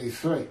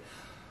 53.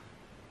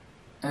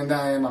 And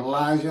I am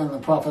Elijah and the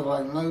prophet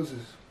like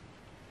Moses.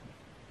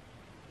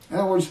 In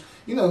other words,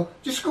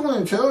 just going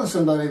and telling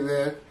somebody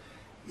that,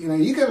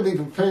 you got to be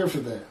prepared for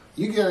that.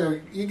 You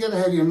got to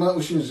have your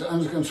emotions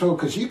under control,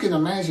 because you can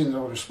imagine the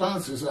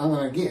responses I'm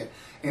going to get.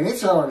 And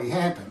it's already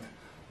happened.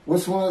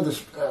 What's one of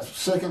the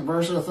second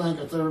verse, I think,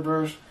 or third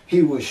verse?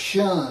 He was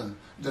shunned,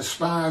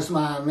 despised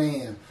by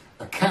men,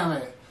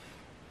 accounted,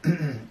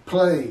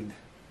 plagued,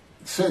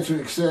 etc.,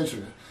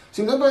 etc.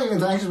 See, nobody even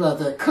thinks about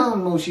that.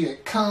 Come,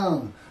 Moshiach,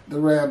 come, the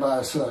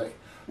rabbis say.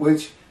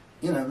 Which,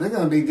 they're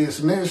going to be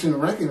dismissed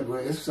and reckoned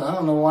with, so I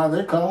don't know why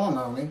they're calling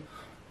on me.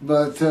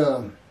 But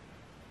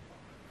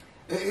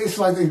it's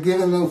like they're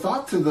giving no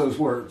thought to those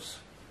words.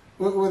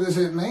 What does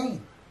it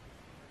mean?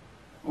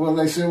 Well,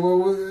 they say,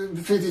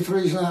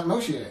 53 is not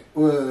Moshiach.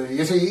 Well,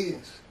 yes, he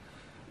is.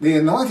 The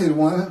anointed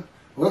one,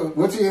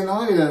 what's he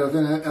anointed of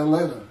in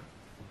 11?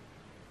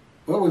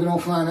 Well, we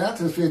don't find out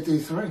till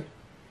 53.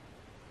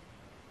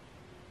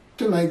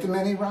 To make the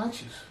many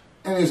righteous.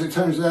 And as it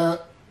turns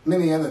out,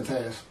 many other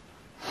tasks.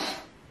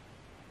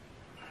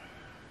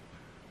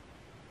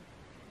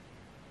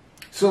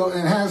 So,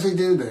 and how does he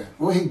do that?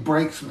 Well, he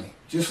breaks me,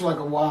 just like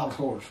a wild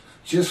horse,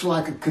 just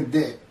like a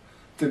cadet.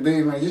 To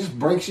be, he just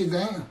breaks you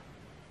down.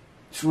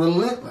 It's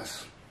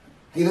relentless.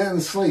 He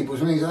doesn't sleep,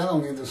 which means I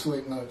don't get to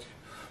sleep much.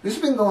 This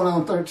has been going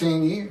on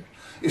 13 years.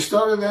 It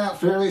started out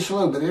fairly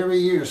slow, but every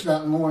year it's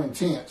gotten more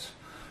intense.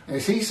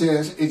 As he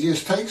says, it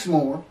just takes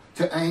more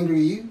to anger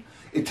you.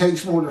 It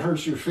takes more to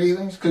hurt your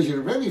feelings, because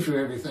you're ready for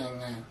everything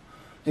now.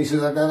 He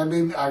says, I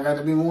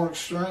gotta be more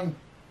extreme.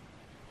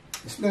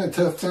 It's been a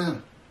tough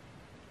time.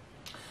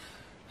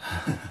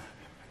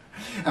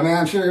 I mean,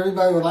 I'm sure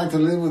everybody would like to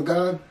live with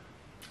God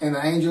and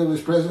the angel of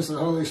his presence, the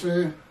Holy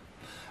Spirit.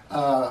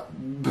 But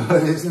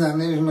it's not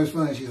nearly as much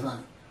fun as you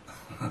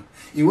think.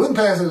 You wouldn't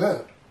pass it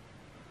up.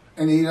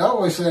 And he'd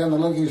always say, I'm the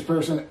luckiest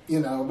person,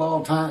 of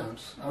all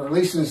times, or at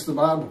least since the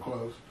Bible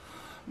closed.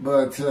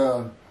 But,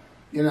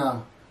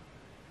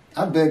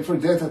 I've begged for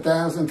death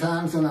 1,000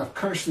 times, and I've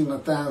cursed him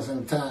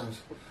 1,000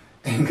 times.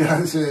 And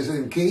God says,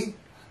 and Keith,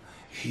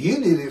 you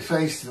did it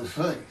face to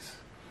face.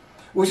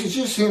 Which is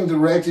just him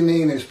directing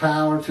me in his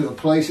power to a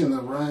place in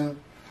the room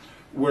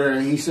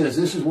where he says,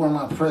 this is where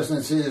my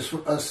presence is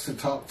for us to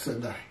talk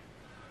today.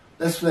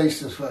 That's face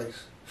to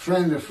face,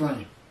 friend to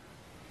friend.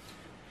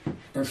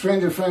 And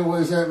friend to friend, what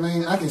does that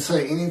mean? I can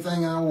say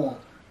anything I want,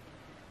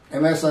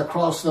 unless I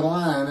cross the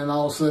line and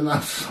all of a sudden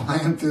I'm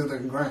slammed to the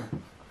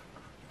ground.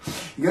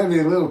 You got to be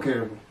a little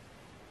careful.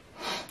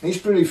 He's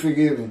pretty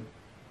forgiving.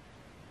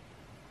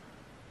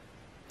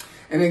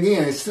 And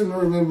again, it's to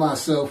remove my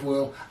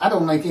self-will. I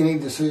don't make any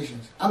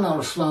decisions. I'm not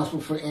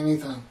responsible for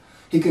anything.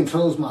 He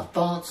controls my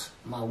thoughts,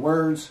 my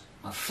words,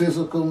 my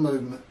physical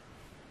movement.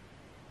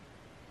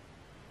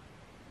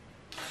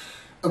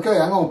 Okay,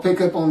 I'm going to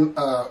pick up on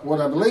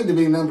what I believe to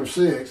be number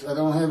 6. I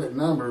don't have it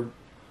numbered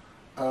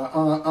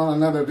on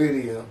another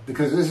video,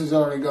 because this has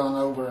already gone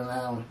over an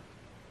hour.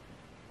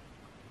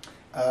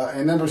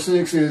 And number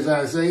 6 is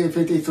Isaiah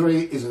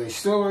 53 is a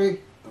story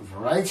of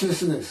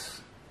righteousness.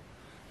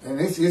 And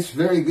it's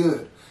very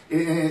good.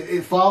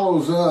 It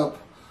follows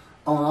up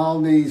on all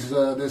these,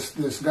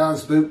 this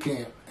God's boot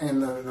camp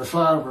and the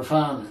fire of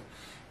refinement.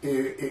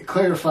 It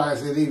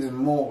clarifies it even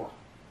more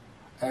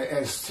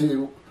as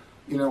to,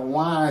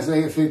 why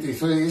Isaiah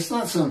 53. It's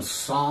not some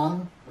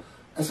song.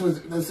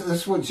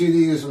 That's what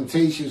Judaism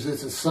teaches.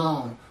 It's a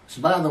song.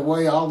 So by the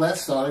way, all that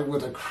started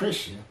with a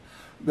Christian.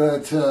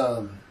 But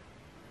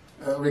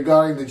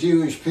regarding the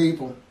Jewish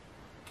people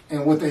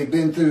and what they've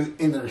been through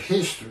in their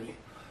history.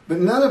 But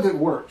none of it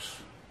works.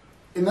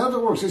 In other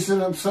words, it's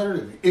an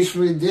absurdity. It's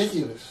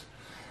ridiculous.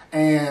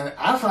 And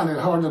I find it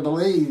hard to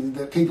believe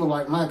that people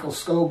like Michael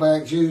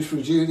Skobac, Jews for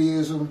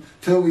Judaism,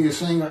 Tovia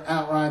Singer,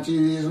 Outright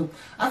Judaism,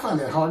 I find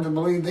it hard to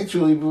believe they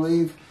truly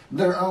believe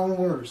their own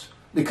words,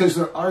 because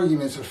their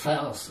arguments are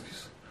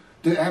fallacies.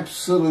 They're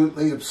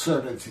absolutely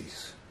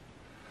absurdities.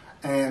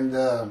 And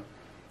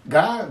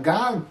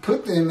God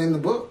put them in the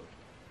book.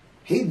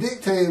 He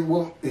dictated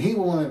what he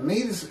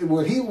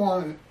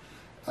wanted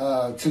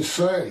to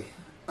say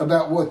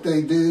about what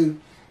they do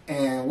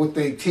and what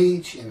they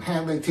teach and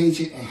how they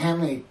teach it and how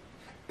many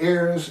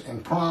errors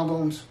and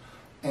problems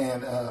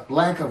and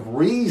lack of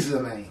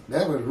reasoning.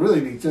 That would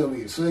really be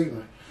Tovia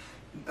Singer.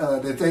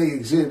 that they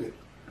exhibit.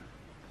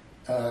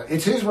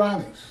 It's his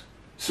writings.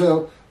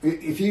 So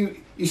if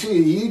you see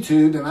a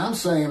YouTube and I'm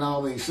saying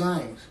all these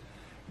things,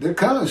 they're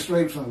coming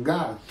straight from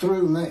God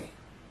through me.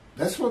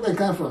 That's where they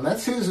come from.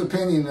 That's his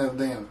opinion of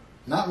them,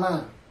 not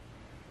mine.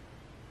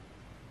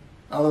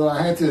 Although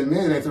I have to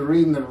admit, after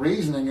reading their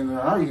reasoning and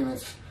their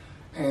arguments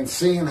and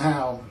seeing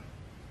how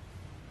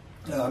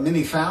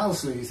many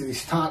fallacies,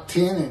 these top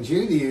 10 in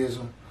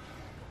Judaism,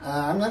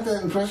 I'm not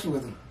that impressed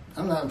with them.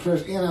 I'm not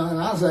impressed, and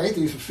I was an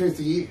atheist for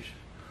 50 years.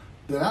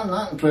 But I'm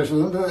not impressed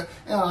with them. But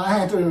I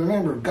have to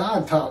remember,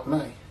 God taught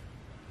me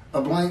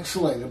a blank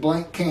slate, a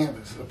blank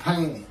canvas, a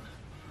painting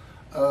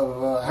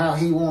of how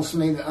he wants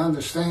me to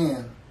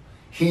understand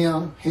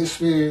him, his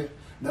spirit,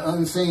 the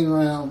unseen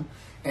realm,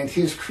 and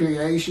his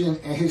creation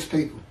and his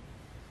people.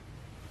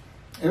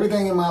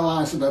 Everything in my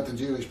life is about the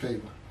Jewish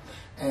people.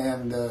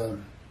 And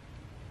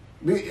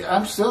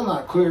I'm still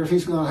not clear if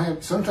he's going to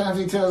have... Sometimes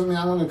he tells me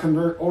I'm going to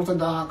convert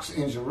Orthodox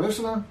in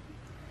Jerusalem,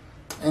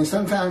 and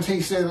sometimes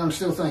he said I'm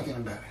still thinking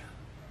about it,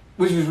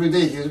 which is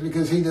ridiculous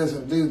because he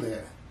doesn't do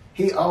that.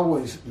 He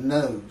always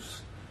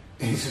knows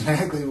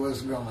exactly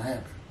what's going to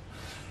happen.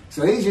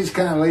 So he's just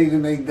kind of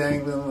leaving me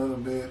dangling a little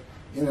bit.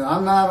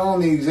 I'm not on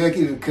the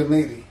executive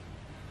committee.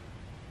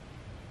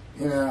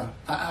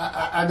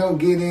 I don't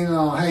get in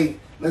on, hey,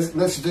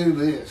 let's do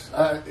this.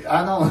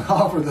 I don't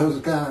offer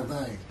those kind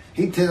of things.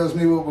 He tells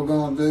me what we're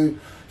going to do,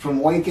 from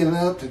waking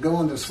up to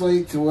going to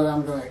sleep, to what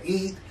I'm going to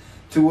eat,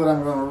 to what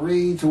I'm going to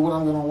read, to what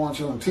I'm going to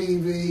watch on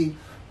TV,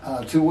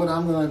 to what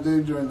I'm going to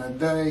do during the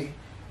day.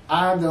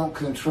 I don't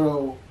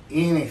control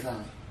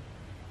anything.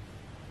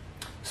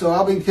 So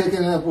I'll be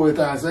picking up with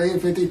Isaiah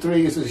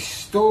 53. It's a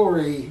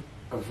story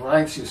of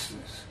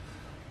righteousness.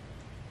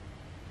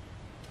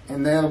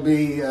 And that'll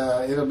be,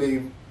 it'll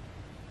be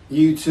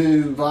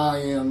YouTube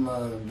volume,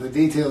 the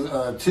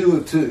details, 2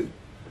 of 2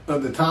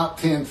 of the top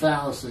 10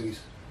 fallacies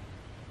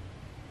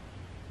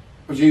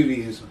of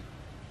Judaism.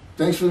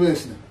 Thanks for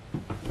listening.